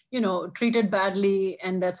 treated badly,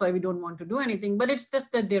 and that's why we don't want to do anything, but it's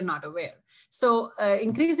just that they're not aware. So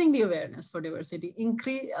increasing the awareness for diversity,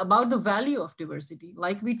 about the value of diversity.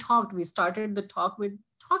 Like we started the talk with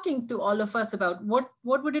talking to all of us about what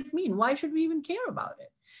would it mean? Why should we even care about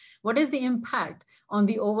it? What is the impact on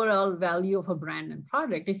the overall value of a brand and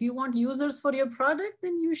product? If you want users for your product,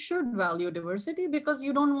 then you should value diversity, because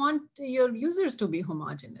you don't want your users to be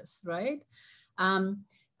homogeneous, right?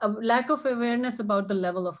 A lack of awareness about the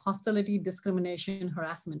level of hostility, discrimination,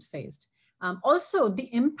 harassment faced. Also, the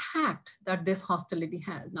impact that this hostility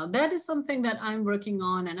has. Now, that is something that I'm working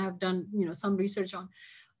on, and I've done some research on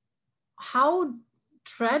how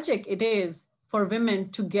tragic it is for women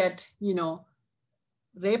to get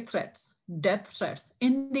rape threats, death threats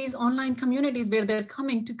in these online communities where they're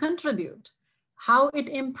coming to contribute. How it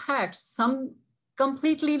impacts. Some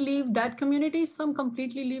completely leave that community, some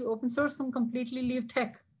completely leave open source, some completely leave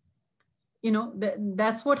tech.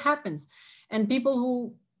 That's what happens. And people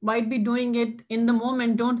who might be doing it in the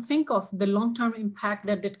moment don't think of the long-term impact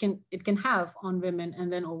that it can have on women,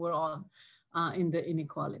 and then overall in the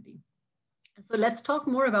inequality. So let's talk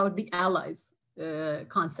more about the allies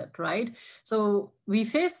concept, right? So we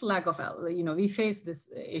face lack of, we face this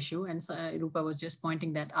issue, and Rupa was just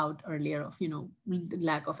pointing that out earlier of,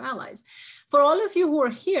 lack of allies. For all of you who are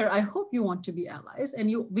here, I hope you want to be allies,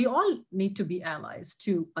 and we all need to be allies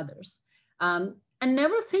to others. And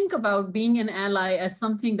never think about being an ally as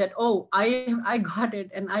something that, oh, I got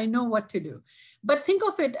it and I know what to do. But think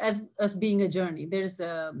of it as being a journey. There's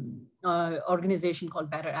an organization called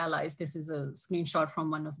Better Allies. This is a screenshot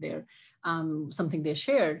from one of their, something they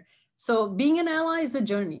shared. So being an ally is a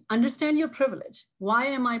journey. Understand your privilege. Why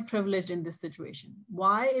am I privileged in this situation?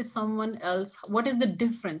 Why is someone else, what is the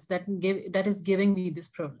difference that is giving me this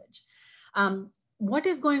privilege? What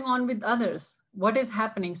is going on with others? What is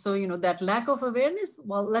happening? So, that lack of awareness,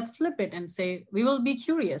 well, let's flip it and say, we will be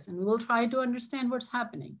curious and we will try to understand what's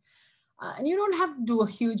happening. And you don't have to do a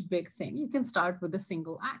huge, big thing. You can start with a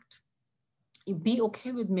single act. Be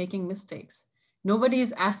okay with making mistakes. Nobody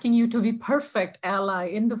is asking you to be perfect ally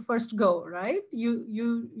in the first go, right?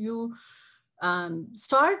 You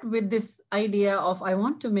start with this idea of, I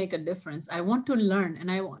want to make a difference. I want to learn,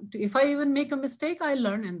 and I want to, if I even make a mistake, I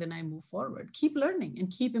learn and then I move forward. Keep learning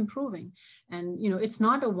and keep improving. And it's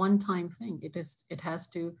not a one-time thing. It has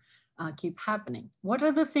to keep happening. What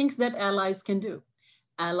are the things that allies can do?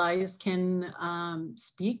 Allies can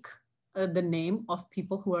speak the name of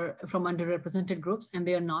people who are from underrepresented groups and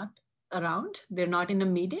they are not around, they're not in a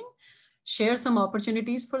meeting, share some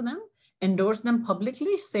opportunities for them, endorse them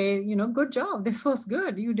publicly, say, good job, this was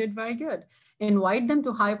good, you did very good. invite them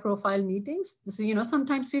to high profile meetings. So,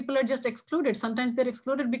 sometimes people are just excluded. Sometimes they're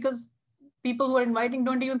excluded because people who are inviting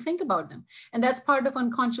don't even think about them. And that's part of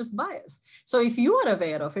unconscious bias. So if you are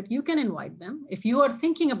aware of it, you can invite them. If you are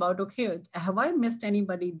thinking about, okay, have I missed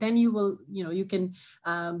anybody? Then you will, you can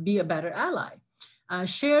be a better ally.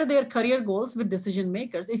 Share their career goals with decision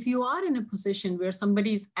makers. If you are in a position where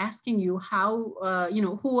somebody is asking you how,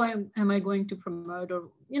 who am I going to promote, or,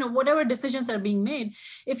 whatever decisions are being made,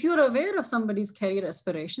 if you're aware of somebody's career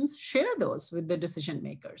aspirations, share those with the decision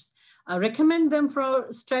makers. Recommend them for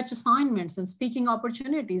stretch assignments and speaking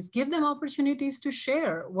opportunities. Give them opportunities to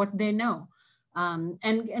share what they know,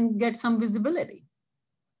 and get some visibility,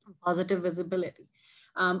 positive visibility.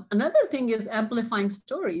 Another thing is amplifying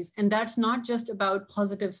stories, and that's not just about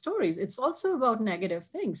positive stories. It's also about negative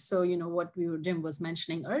things. So, what Jim was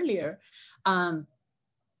mentioning earlier.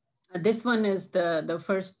 This one is the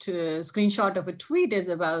first screenshot of a tweet is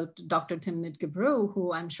about Dr. Timnit Gebru,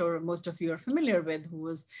 who I'm sure most of you are familiar with, who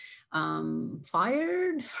was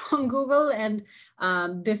fired from Google. And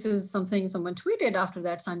this is something someone tweeted after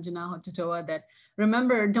that, Sanjana Tutoa, that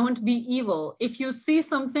remember, don't be evil. If you see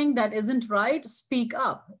something that isn't right, speak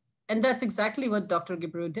up. And that's exactly what Dr.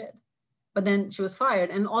 Gebru did. But then she was fired,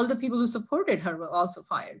 and all the people who supported her were also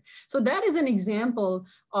fired. So that is an example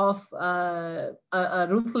of a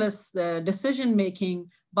ruthless decision-making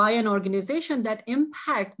by an organization that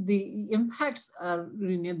impacts the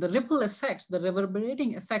ripple effects, the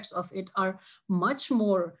reverberating effects of it are much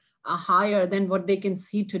more higher than what they can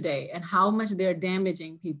see today, and how much they're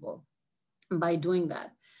damaging people by doing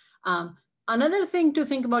that. Another thing to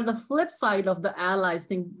think about, the flip side of the allies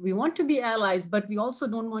thing, we want to be allies, but we also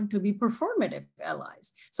don't want to be performative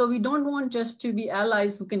allies. So we don't want just to be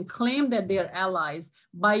allies who can claim that they are allies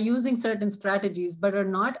by using certain strategies, but are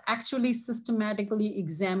not actually systematically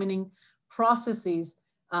examining processes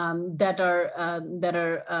that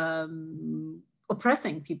are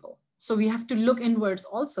oppressing people. So we have to look inwards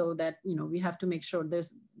also, that, we have to make sure.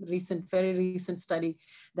 There's very recent study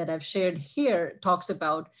that I've shared here talks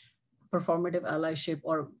about performative allyship,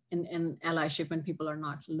 or in allyship when people are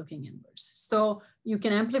not looking inwards. So you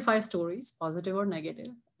can amplify stories, positive or negative,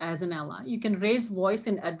 as an ally. You can raise voice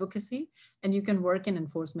in advocacy, and you can work in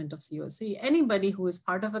enforcement of COC. Anybody who is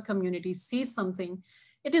part of a community sees something.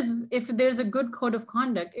 If there's a good code of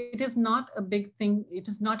conduct, it is not a big thing. It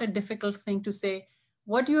is not a difficult thing to say,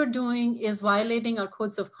 what you're doing is violating our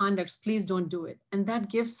codes of conduct, please don't do it. And that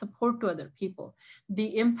gives support to other people.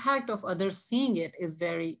 The impact of others seeing it is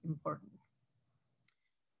very important.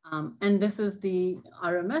 And this is the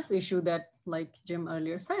RMS issue that, like Jim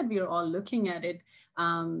earlier said, we are all looking at it.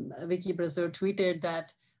 Vicky Brazier tweeted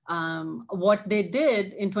that what they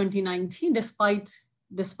did in 2019, despite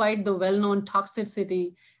the well-known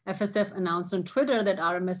toxicity, FSF announced on Twitter that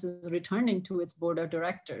RMS is returning to its board of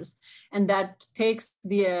directors. And that takes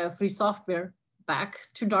the free software back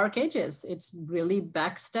to dark ages. It's really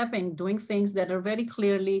backstepping, doing things that are very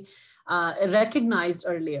clearly recognized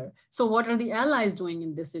earlier. So what are the allies doing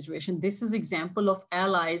in this situation? This is example of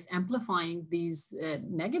allies amplifying these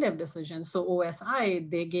negative decisions. So OSI,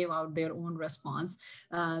 they gave out their own response.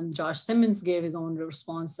 Josh Simmons gave his own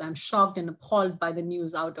response. I'm shocked and appalled by the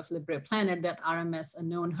news out of Libre Planet that RMS, a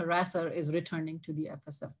known harasser, is returning to the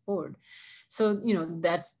FSF board. So,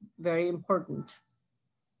 that's very important.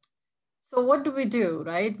 So what do we do,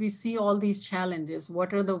 right? We see all these challenges.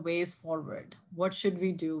 What are the ways forward? What should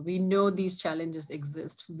we do? We know these challenges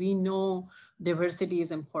exist. We know diversity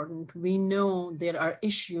is important. We know there are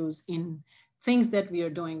issues in things that we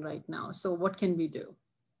are doing right now. So what can we do?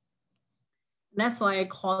 That's why I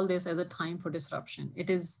call this as a time for disruption. It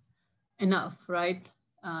is enough, right?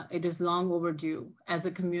 It is long overdue. As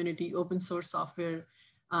a community, open source software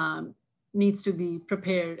needs to be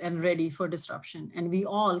prepared and ready for disruption, and we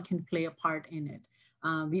all can play a part in it.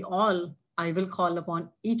 I will call upon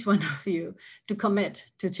each one of you to commit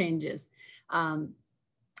to changes. And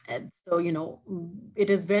so, it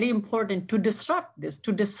is very important to disrupt this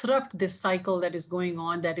cycle that is going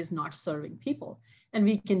on that is not serving people, and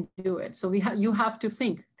we can do it. So you have to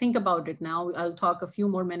think about it now. I'll talk a few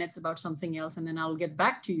more minutes about something else, and then I'll get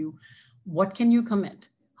back to you. What can you commit?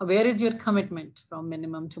 Where is your commitment from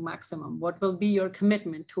minimum to maximum? What will be your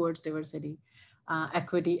commitment towards diversity,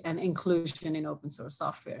 equity, and inclusion in open source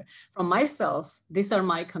software? From myself, these are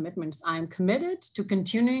my commitments. I'm committed to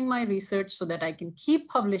continuing my research so that I can keep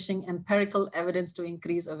publishing empirical evidence to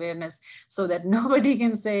increase awareness, so that nobody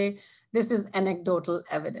can say this is anecdotal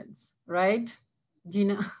evidence, right?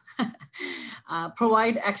 Gina,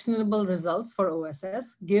 provide actionable results for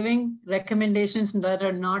OSS, giving recommendations that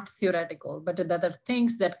are not theoretical, but that are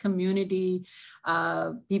things that community,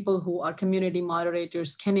 people who are community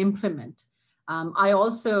moderators can implement. I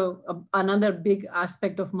also, another big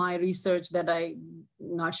aspect of my research that I'm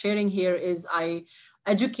not sharing here is I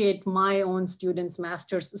educate my own students,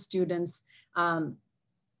 master's students,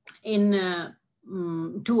 in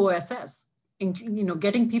to OSS,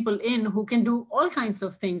 getting people in who can do all kinds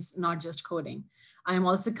of things, not just coding. I am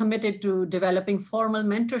also committed to developing formal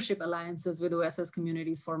mentorship alliances with OSS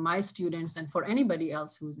communities for my students and for anybody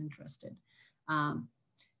else who's interested. Um,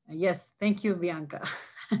 Yes, thank you, Bianca.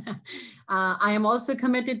 I am also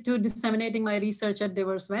committed to disseminating my research at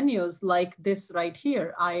diverse venues like this right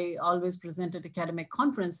here. I always present at academic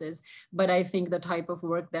conferences, but I think the type of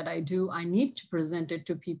work that I do, I need to present it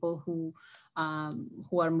to people who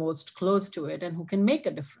are most close to it and who can make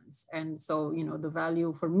a difference. And so, the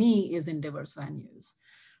value for me is in diverse venues.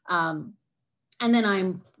 And then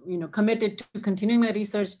I'm committed to continuing my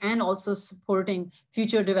research and also supporting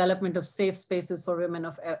future development of safe spaces for women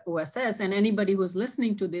of OSS. And anybody who's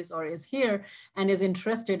listening to this or is here and is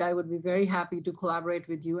interested, I would be very happy to collaborate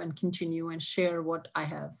with you and continue and share what I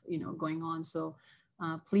have going on. So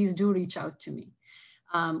please do reach out to me.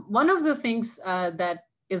 One of the things that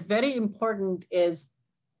is very important is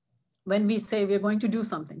when we say we're going to do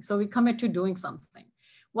something. So we commit to doing something.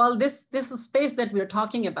 Well, this is space that we're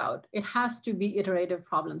talking about. It has to be iterative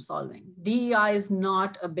problem solving. DEI is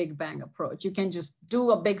not a big bang approach. You can just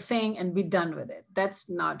do a big thing and be done with it. That's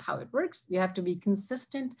not how it works. We have to be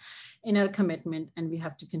consistent in our commitment and we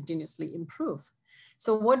have to continuously improve.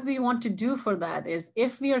 So what we want to do for that is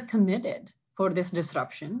if we are committed for this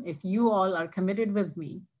disruption, if you all are committed with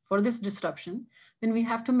me for this disruption, then we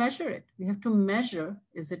have to measure it. We have to measure,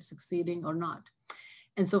 is it succeeding or not?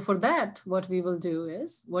 And so for that, what we will do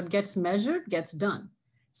is what gets measured gets done.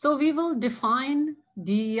 So we will define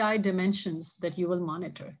DEI dimensions that you will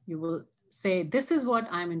monitor. You will say, this is what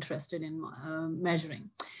I'm interested in measuring.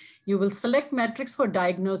 You will select metrics for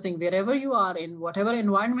diagnosing wherever you are in, whatever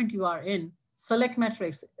environment you are in, select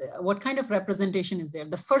metrics. What kind of representation is there?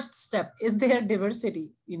 The first step, is there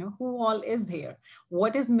diversity? Who all is there?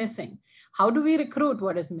 What is missing? How do we recruit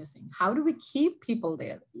what is missing? How do we keep people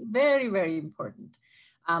there? Very, very important.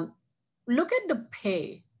 Look at the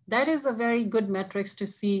pay. That is a very good metrics to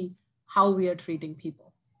see how we are treating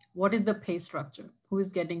people. What is the pay structure? Who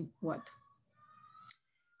is getting what?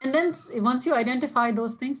 And then once you identify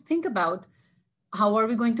those things, think about how are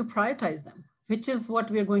we going to prioritize them, which is what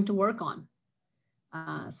we're going to work on.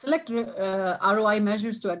 Select ROI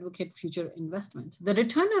measures to advocate future investment. The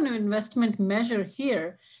return on investment measure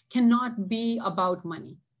here cannot be about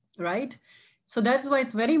money, right? So that's why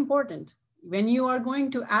it's very important. When you are going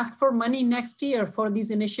to ask for money next year for these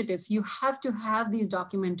initiatives, you have to have these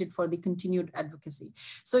documented for the continued advocacy.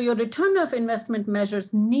 So your return of investment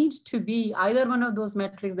measures need to be either one of those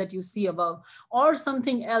metrics that you see above or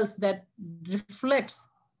something else that reflects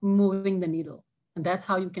moving the needle. And that's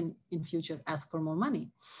how you can in future ask for more money.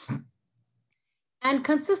 And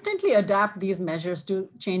consistently adapt these measures to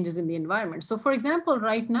changes in the environment. So for example,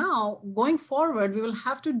 right now, going forward, we will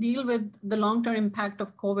have to deal with the long-term impact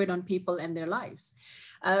of COVID on people and their lives.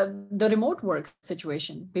 The remote work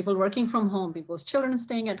situation, people working from home, people's children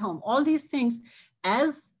staying at home, all these things,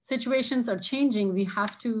 as situations are changing, we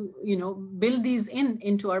have to build these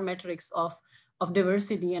into our metrics of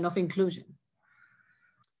diversity and of inclusion.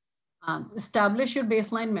 Establish your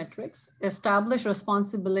baseline metrics, establish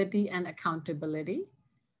responsibility and accountability,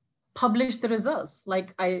 publish the results.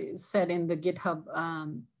 Like I said in the GitHub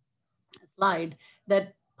slide,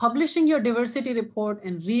 that publishing your diversity report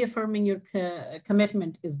and reaffirming your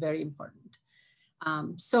commitment is very important.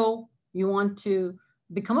 So you want to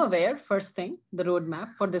become aware, first thing, the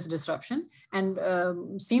roadmap for this disruption.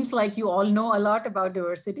 And seems like you all know a lot about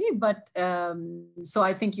diversity, but so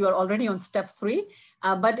I think you are already on step 3.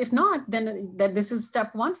 But if not, then this is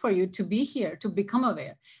step 1 for you to be here, to become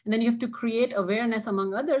aware. And then you have to create awareness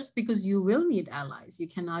among others because you will need allies. You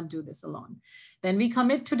cannot do this alone. Then we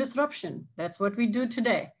commit to disruption. That's what we do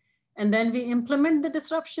today. And then we implement the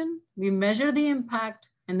disruption, we measure the impact,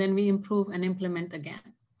 and then we improve and implement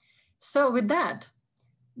again. So with that,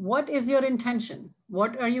 what is your intention?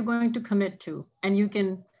 What are you going to commit to? And you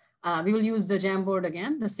can, we will use the Jamboard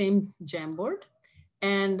again, the same Jamboard.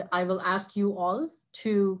 And I will ask you all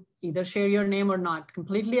to either share your name or not,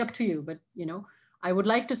 completely up to you. But, I would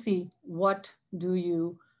like to see what do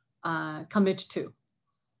you commit to.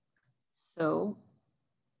 So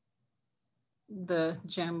the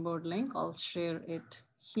Jamboard link, I'll share it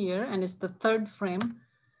here. And it's the 3rd frame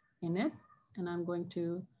in it. And I'm going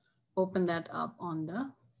to open that up on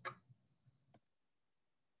the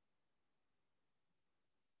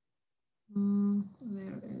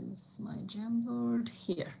where is my Jamboard?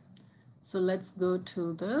 Here. So let's go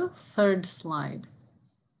to the third slide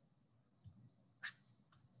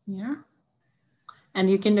here. And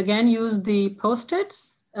you can again use the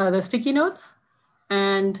Post-its, the sticky notes,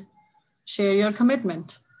 and share your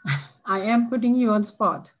commitment. I am putting you on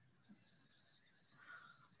spot.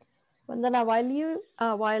 Vandana,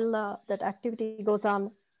 while that activity goes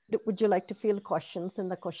on, would you like to field questions in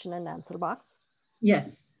the question and answer box?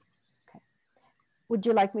 Yes. Okay. Would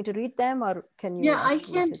you like me to read them, or can you? Yeah, I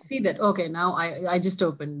can't see that. Okay, now I just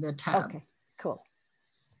opened the tab. Okay, cool.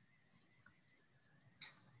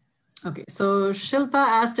 Okay, so Shilpa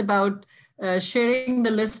asked about sharing the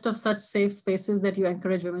list of such safe spaces that you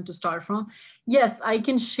encourage women to start from. Yes, I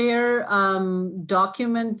can share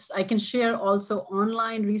documents. I can share also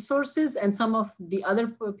online resources, and some of the other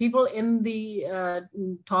people in the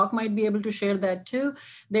talk might be able to share that too.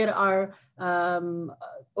 There are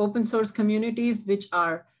open source communities which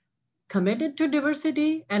are committed to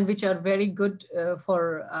diversity and which are very good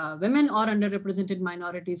for women or underrepresented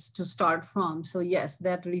minorities to start from. So yes,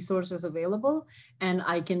 that resource is available and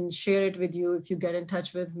I can share it with you. If you get in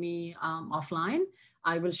touch with me offline,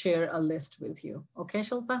 I will share a list with you. Okay,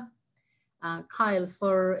 Shilpa? Kyle,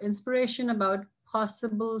 for inspiration about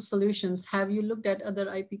possible solutions, have you looked at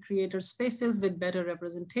other IP creator spaces with better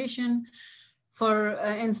representation? For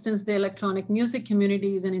instance, the electronic music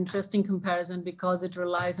community is an interesting comparison because it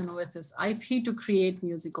relies on OSS IP to create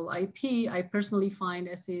musical IP. I personally find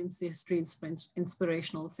SAMC history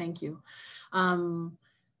inspirational. Thank you.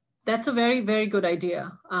 That's a very, very good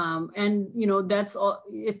idea. And you know, that's all.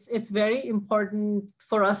 It's very important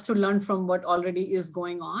for us to learn from what already is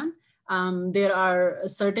going on. There are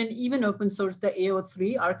certain, even open source, the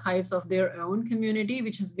AO3 archives of their own community,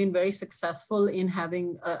 which has been very successful in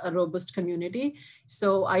having a robust community.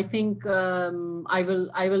 So I think I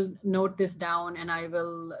will note this down and I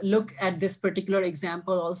will look at this particular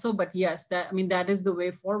example also. But yes, that is the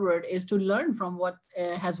way forward, is to learn from what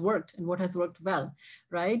has worked and what has worked well,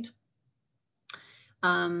 right?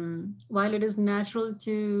 While it is natural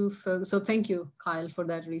to focus, so thank you, Kyle, for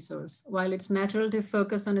that resource. While it's natural to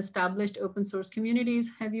focus on established open source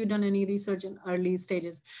communities, have you done any research in early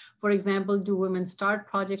stages? For example, do women start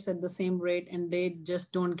projects at the same rate and they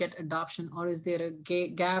just don't get adoption, or is there a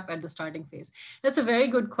gap at the starting phase? That's a very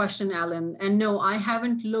good question, Alan. And no, I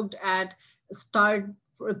haven't looked at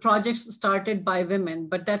projects started by women,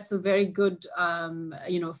 but that's a very good,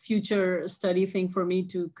 future study thing for me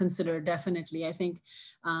to consider. Definitely, I think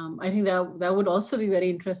that would also be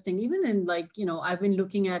very interesting. Even in I've been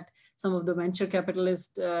looking at some of the venture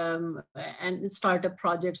capitalist and startup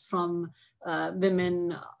projects from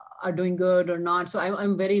women are doing good or not. So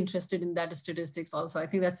I'm very interested in that statistics also. I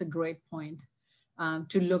think that's a great point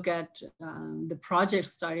to look at the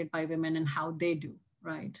projects started by women and how they do,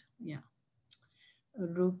 right? Yeah.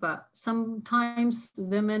 Rupa, sometimes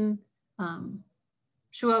women,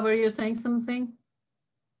 Shua, were you saying something?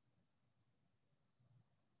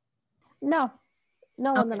 No,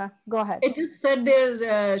 Vandana, go ahead. It just said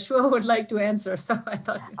there, Shua would like to answer, so I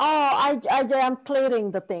thought. Oh, I'm clearing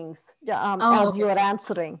the things as you are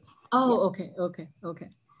answering. Oh, yeah. Okay.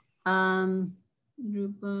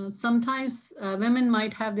 Sometimes women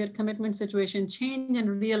might have their commitment situation change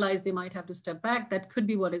and realize they might have to step back. That could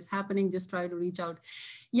be what is happening. Just try to reach out.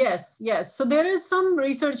 Yes. So there is some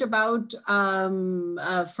research about from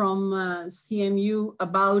CMU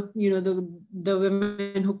about the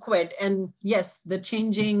women who quit, and yes, the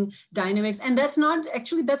changing dynamics. And that's not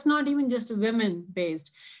even just women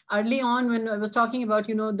based. Early on, when I was talking about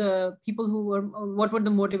the people who were, what were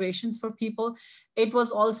the motivations for people, it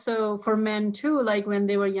was also for men too. Like when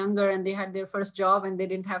they were younger and they had their first job and they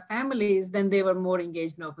didn't have families, then they were more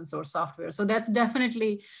engaged in open source software. So that's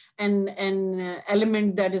definitely an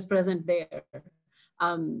element that is present there.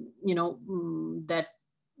 That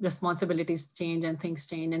responsibilities change and things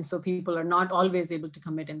change, and so people are not always able to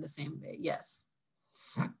commit in the same way. Yes.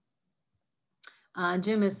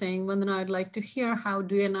 Jim is saying, Vandana, I'd like to hear how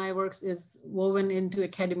D&I works is woven into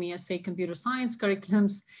academia, say computer science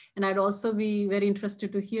curriculums. And I'd also be very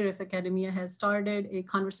interested to hear if academia has started a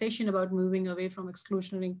conversation about moving away from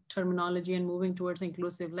exclusionary terminology and moving towards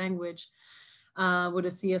inclusive language. Would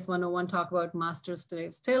a CS 101 talk about master's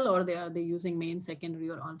still, or are they using main, secondary,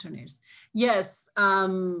 or alternates? Yes,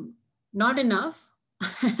 not enough.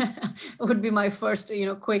 Would be my first,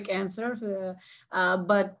 quick answer.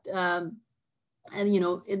 But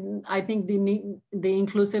And I think the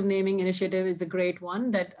inclusive naming initiative is a great one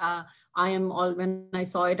that when I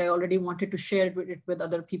saw it, I already wanted to share it with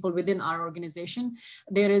other people within our organization.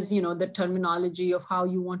 There is the terminology of how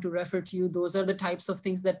you want to refer to you. Those are the types of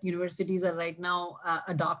things that universities are right now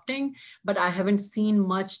adopting, but I haven't seen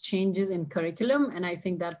much changes in curriculum, and I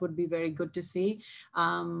think that would be very good to see.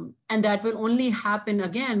 And that will only happen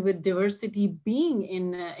again with diversity being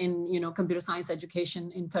in computer science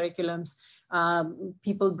education in curriculums,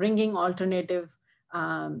 people bringing alternative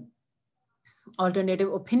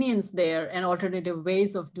opinions there and alternative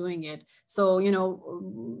ways of doing it. So,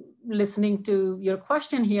 listening to your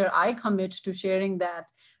question here, I commit to sharing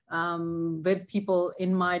that with people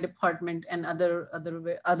in my department and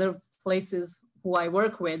other places who I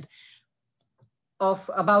work with,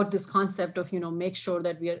 about this concept of make sure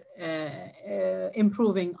that we are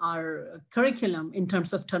improving our curriculum in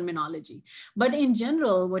terms of terminology. But in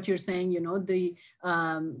general, what you're saying,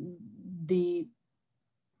 the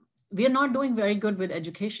we are not doing very good with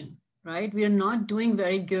education, right? We are not doing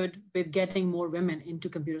very good with getting more women into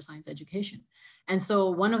computer science education. And so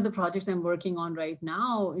one of the projects I'm working on right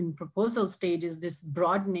now in proposal stage is this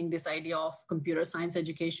broadening this idea of computer science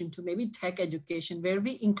education to maybe tech education, where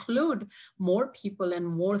we include more people and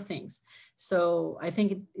more things. So I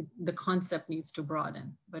think the concept needs to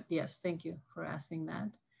broaden. But yes, thank you for asking that.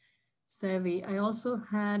 Savvy, I also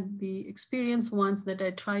had the experience once that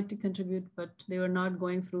I tried to contribute, but they were not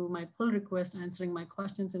going through my pull request, answering my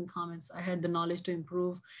questions and comments. I had the knowledge to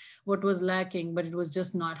improve what was lacking, but it was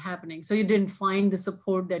just not happening. So you didn't find the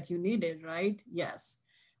support that you needed, right? Yes.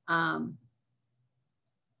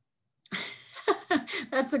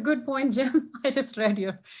 That's a good point, Jim. I just read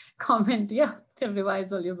your comment. Yeah, to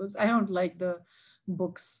revise all your books. I don't like the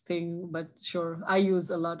books thing, but sure, I use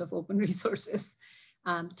a lot of open resources.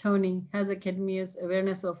 Tony, has academia's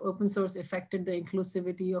awareness of open source affected the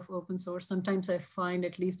inclusivity of open source? Sometimes I find,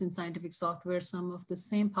 at least in scientific software, some of the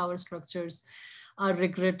same power structures are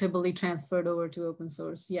regrettably transferred over to open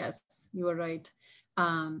source. Yes, you are right.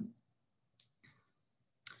 I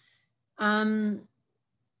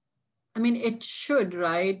mean, it should,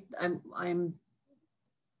 right? I'm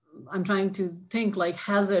trying to think, like,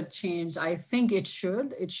 has it changed? I think it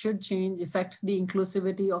should change, affect the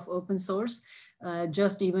inclusivity of open source,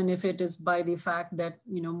 just even if it is by the fact that,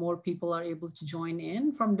 more people are able to join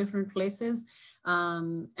in from different places.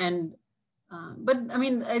 But I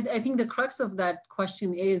mean, I think the crux of that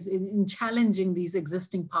question is in challenging these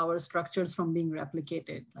existing power structures from being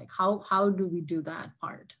replicated. Like, how do we do that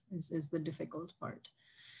part is the difficult part.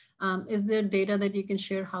 Is there data that you can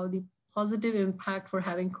share how the positive impact for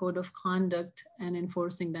having code of conduct and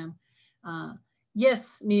enforcing them?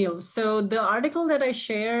 Yes, Neil. So the article that I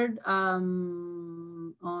shared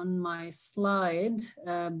on my slide,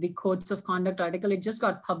 the codes of conduct article, it just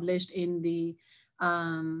got published in the,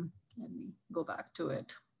 let me go back to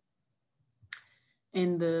it.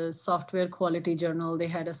 In the Software Quality Journal, they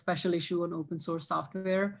had a special issue on open source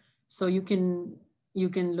software. So you can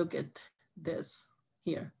look at this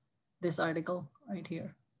here, this article right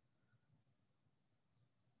here.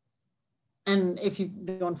 And if you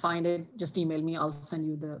don't find it, just email me, I'll send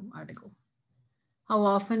you the article. How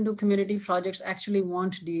often do community projects actually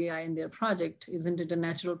want DEI in their project? Isn't it a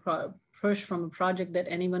natural push from a project that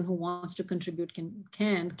anyone who wants to contribute can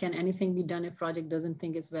anything be done if project doesn't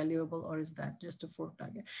think it's valuable, or is that just a fork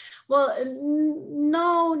target? Well,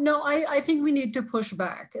 no, I think we need to push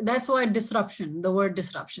back. That's why disruption, the word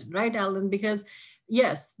disruption, right, Alan? Because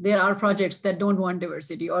yes, there are projects that don't want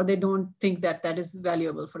diversity, or they don't think that that is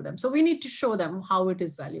valuable for them. So we need to show them how it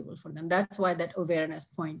is valuable for them. That's why that awareness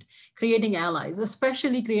point, creating allies,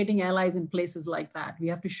 especially creating allies in places like that. We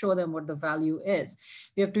have to show them what the value is.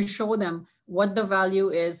 We have to show them what the value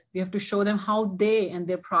is. We have to show them how they and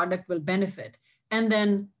their product will benefit. And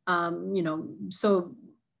then, so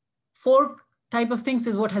 4 type of things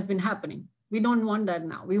is what has been happening. We don't want that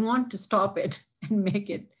now. We want to stop it and make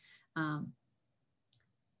it,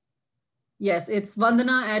 yes, it's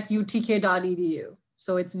vandana@utk.edu.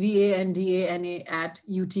 So it's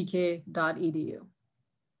vandana@utk.edu.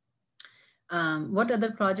 What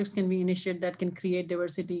other projects can we initiate that can create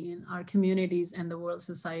diversity in our communities and the World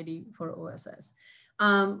Society for OSS?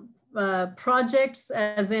 Projects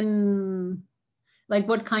as in, like,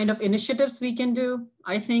 what kind of initiatives we can do?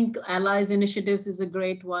 I think allies initiatives is a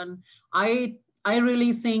great one. I I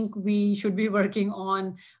really think we should be working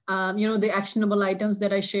on, the actionable items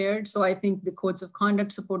that I shared. So I think the codes of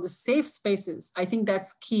conduct support the safe spaces. I think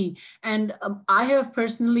that's key. And I have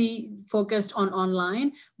personally focused on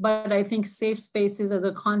online, but I think safe spaces as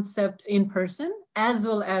a concept in person as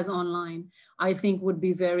well as online, I think would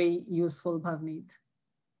be very useful, Bhavneet.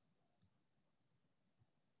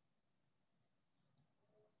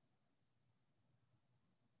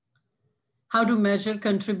 How to measure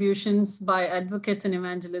contributions by advocates and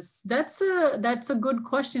evangelists? That's a good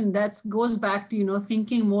question. That goes back to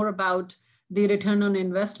thinking more about the return on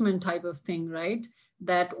investment type of thing, right?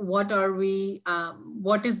 That what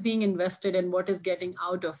is being invested and what is getting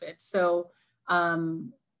out of it. So I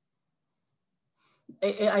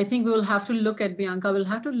think we will have to look at, Bianca, we'll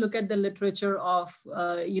have to look at the literature of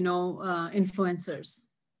influencers,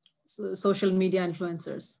 social media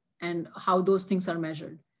influencers, and how those things are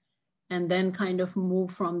measured, and then kind of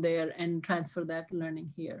move from there and transfer that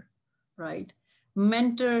learning here, right?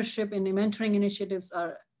 Mentorship and mentoring initiatives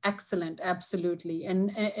are excellent, absolutely.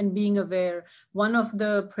 And being aware, one of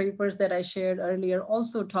the papers that I shared earlier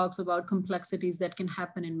also talks about complexities that can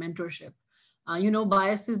happen in mentorship.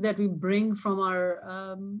 Biases that we bring from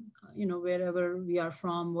our, wherever we are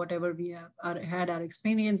from, whatever we had our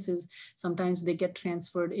experiences, sometimes they get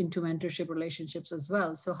transferred into mentorship relationships as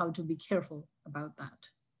well. So how to be careful about that.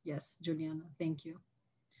 Yes, Juliana, thank you.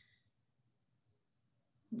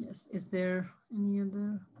 Yes, is there any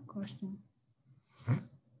other question?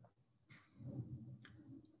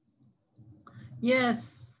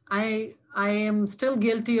 Yes, I am still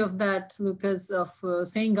guilty of that, Lucas, of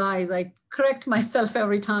saying guys. I correct myself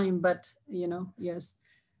every time, but yes.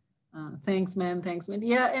 Thanks, man. Thanks, man.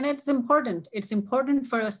 Yeah, and it's important. It's important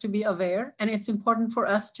for us to be aware, and it's important for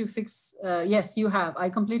us to fix. Yes, you have. I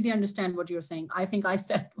completely understand what you're saying. I think I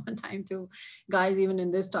said one time to guys, even in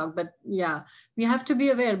this talk, but yeah, we have to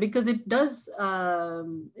be aware because it does.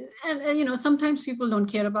 And sometimes people don't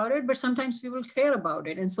care about it, but sometimes people care about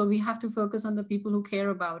it. And so we have to focus on the people who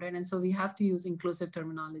care about it. And so we have to use inclusive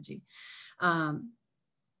terminology.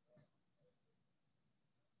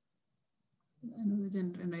 I know the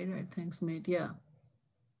gender, right? Thanks, mate. Yeah.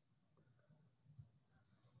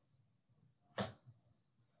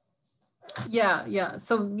 Yeah.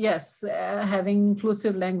 So yes, having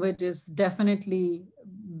inclusive language is definitely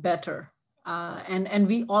better. And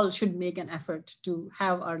we all should make an effort to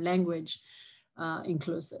have our language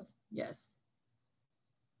inclusive. Yes.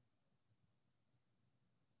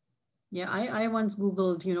 Yeah, I once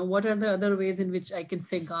Googled, what are the other ways in which I can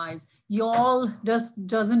say guys? Y'all just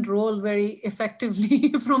doesn't roll very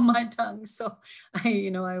effectively from my tongue. So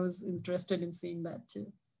I was interested in seeing that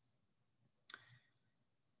too.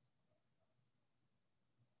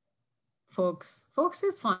 Folks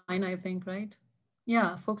is fine, I think, right?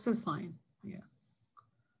 Yeah, folks is fine. Yeah.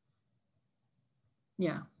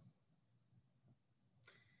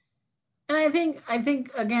 And I think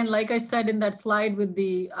again, like I said in that slide with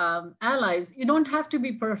the allies, you don't have to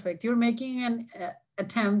be perfect. You're making an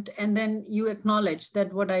attempt, and then you acknowledge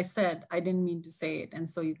that what I said, I didn't mean to say it, and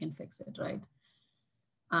so you can fix it, right?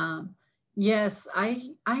 Yes,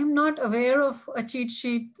 I'm not aware of a cheat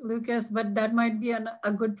sheet, Lucas, but that might be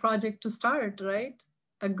a good project to start, right?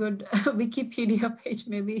 A good Wikipedia page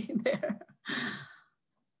maybe there.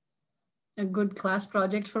 A good class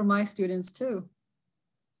project for my students too.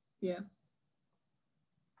 Yeah.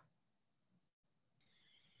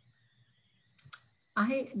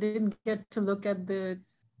 I didn't get to look at the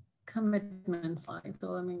commitment slide,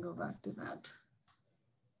 so let me go back to that.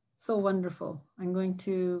 So wonderful. I'm going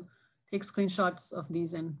to take screenshots of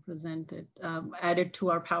these and present it, add it to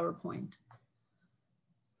our PowerPoint.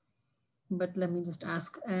 But let me just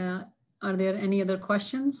ask, are there any other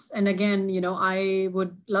questions? And again, I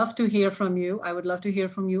would love to hear from you. I would love to hear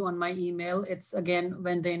from you on my email. It's again,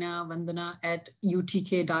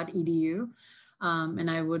 vandana@utk.edu. And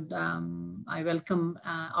I welcome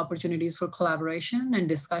opportunities for collaboration and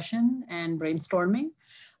discussion and brainstorming.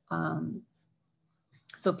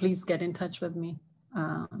 So please get in touch with me.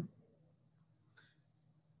 And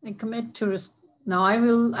commit to, now I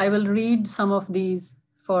will read some of these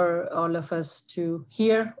for all of us to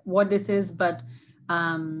hear what this is, but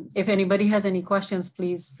if anybody has any questions,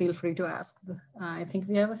 please feel free to ask. I think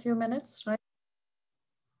we have a few minutes, right?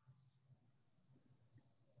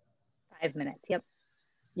 5 minutes, yep.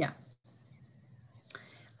 Yeah.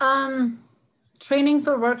 Trainings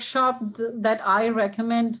or workshop that I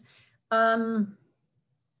recommend,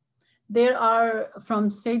 there are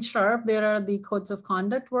from Sage Sharp, there are the codes of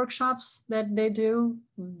conduct workshops that they do.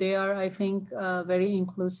 They are, I think, very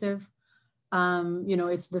inclusive. You know,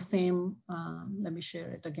 it's the same, let me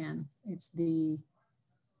share it again. It's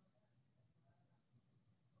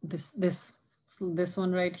this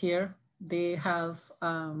one right here. They have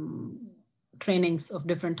trainings of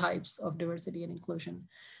different types of diversity and inclusion.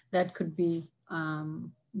 That could be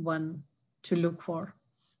one to look for.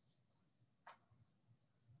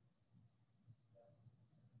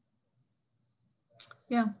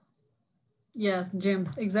 Yeah. Yes, Jim,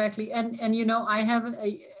 exactly. And you know, I have,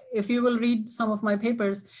 if you will read some of my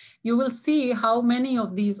papers, you will see how many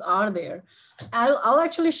of these are there. I'll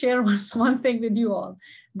actually share one thing with you all.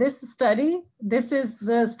 This study, this is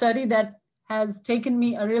the study that has taken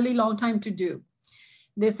me a really long time to do.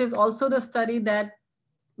 This is also the study that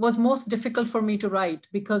was most difficult for me to write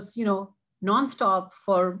because, you know, nonstop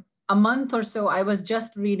for a month or so, I was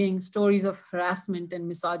just reading stories of harassment and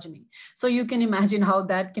misogyny. So you can imagine how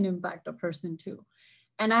that can impact a person too.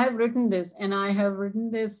 And I have written this,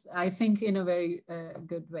 I think, in a very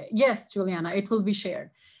good way. Yes, Juliana, it will be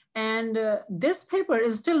shared. And this paper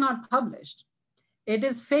is still not published. It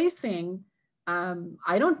is facing,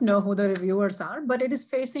 I don't know who the reviewers are, but it is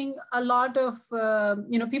facing a lot of,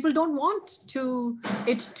 you know, people don't want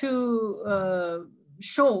it to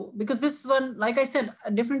show, because this one, like I said,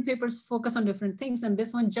 different papers focus on different things, and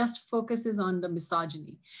this one just focuses on the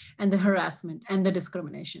misogyny and the harassment and the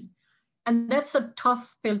discrimination. And that's a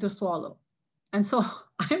tough pill to swallow. And so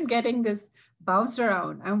I'm getting this bounced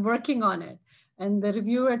around, I'm working on it. And the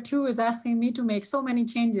reviewer too is asking me to make so many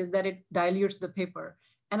changes that it dilutes the paper.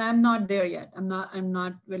 And I'm not there yet. I'm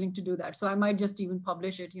not willing to do that. So I might just even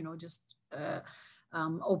publish it, you know, just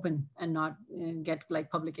open and not get like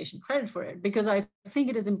publication credit for it, because I think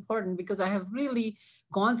it is important, because I have really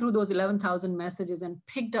gone through those 11,000 messages and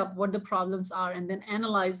picked up what the problems are and then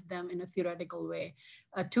analyzed them in a theoretical way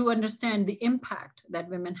to understand the impact that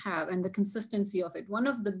women have and the consistency of it. One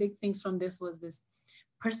of the big things from this was this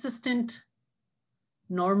persistent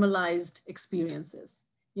normalized experiences.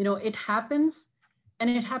 You know, it happens, and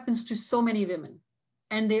it happens to so many women,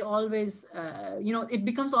 and they always, you know, it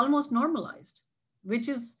becomes almost normalized, which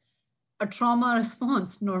is a trauma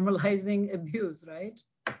response, normalizing abuse, right?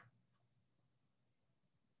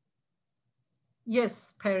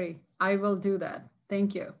 Yes, Perry, I will do that.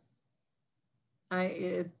 Thank you.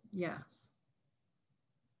 Yes.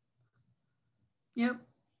 Yep.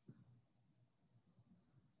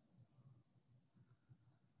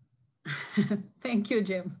 Thank you,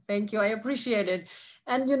 Jim. Thank you. I appreciate it.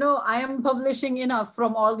 And, you know, I am publishing enough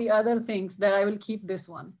from all the other things that I will keep this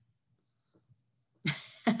one.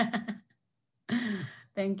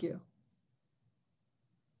 Thank you.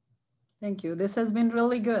 Thank you. This has been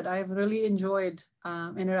really good. I've really enjoyed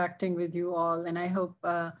interacting with you all. And I hope,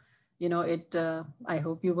 you know, I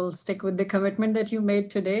hope you will stick with the commitment that you made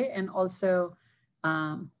today. And also,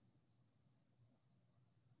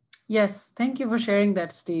 yes, thank you for sharing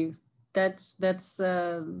that, Steve. That's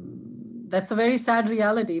a very sad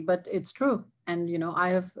reality, but it's true. And, you know, I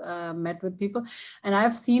have met with people and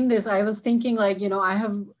I've seen this. I was thinking, like, you know, I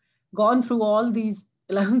have gone through all these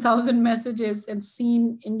 11,000 messages and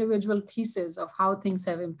seen individual pieces of how things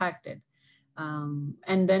have impacted.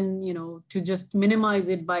 And then, you know, to just minimize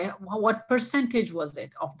it by what percentage was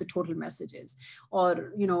it of the total messages,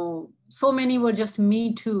 or, you know, so many were just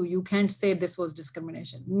me too. You can't say this was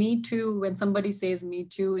discrimination. Me too, when somebody says me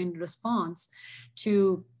too in response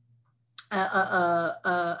to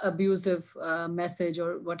abusive message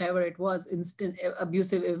or whatever it was, instant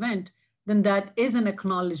abusive event, then that is an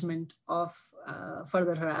acknowledgement of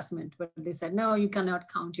further harassment. But they said, no, you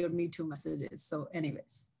cannot count your me too messages. So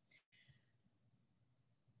anyways.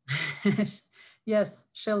 Yes,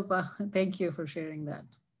 Shilpa, thank you for sharing that.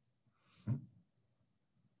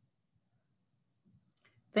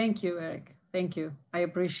 Thank you, Eric. Thank you. I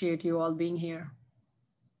appreciate you all being here.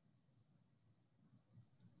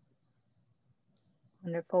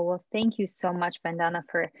 Wonderful. Well, thank you so much, Vandana,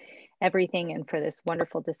 for everything and for this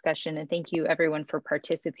wonderful discussion. And thank you everyone for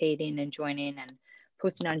participating and joining and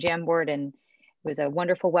posting on Jamboard. And it was a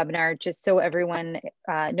wonderful webinar. Just so everyone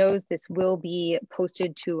knows, this will be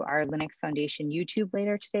posted to our Linux Foundation YouTube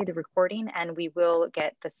later today, the recording, and we will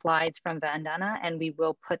get the slides from Vandana and we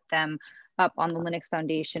will put them up on the Linux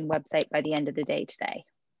Foundation website by the end of the day today.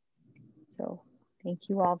 So thank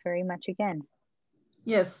you all very much again.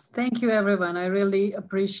 Yes, thank you everyone. I really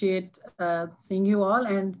appreciate seeing you all,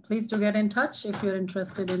 and please do get in touch if you're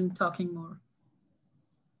interested in talking more.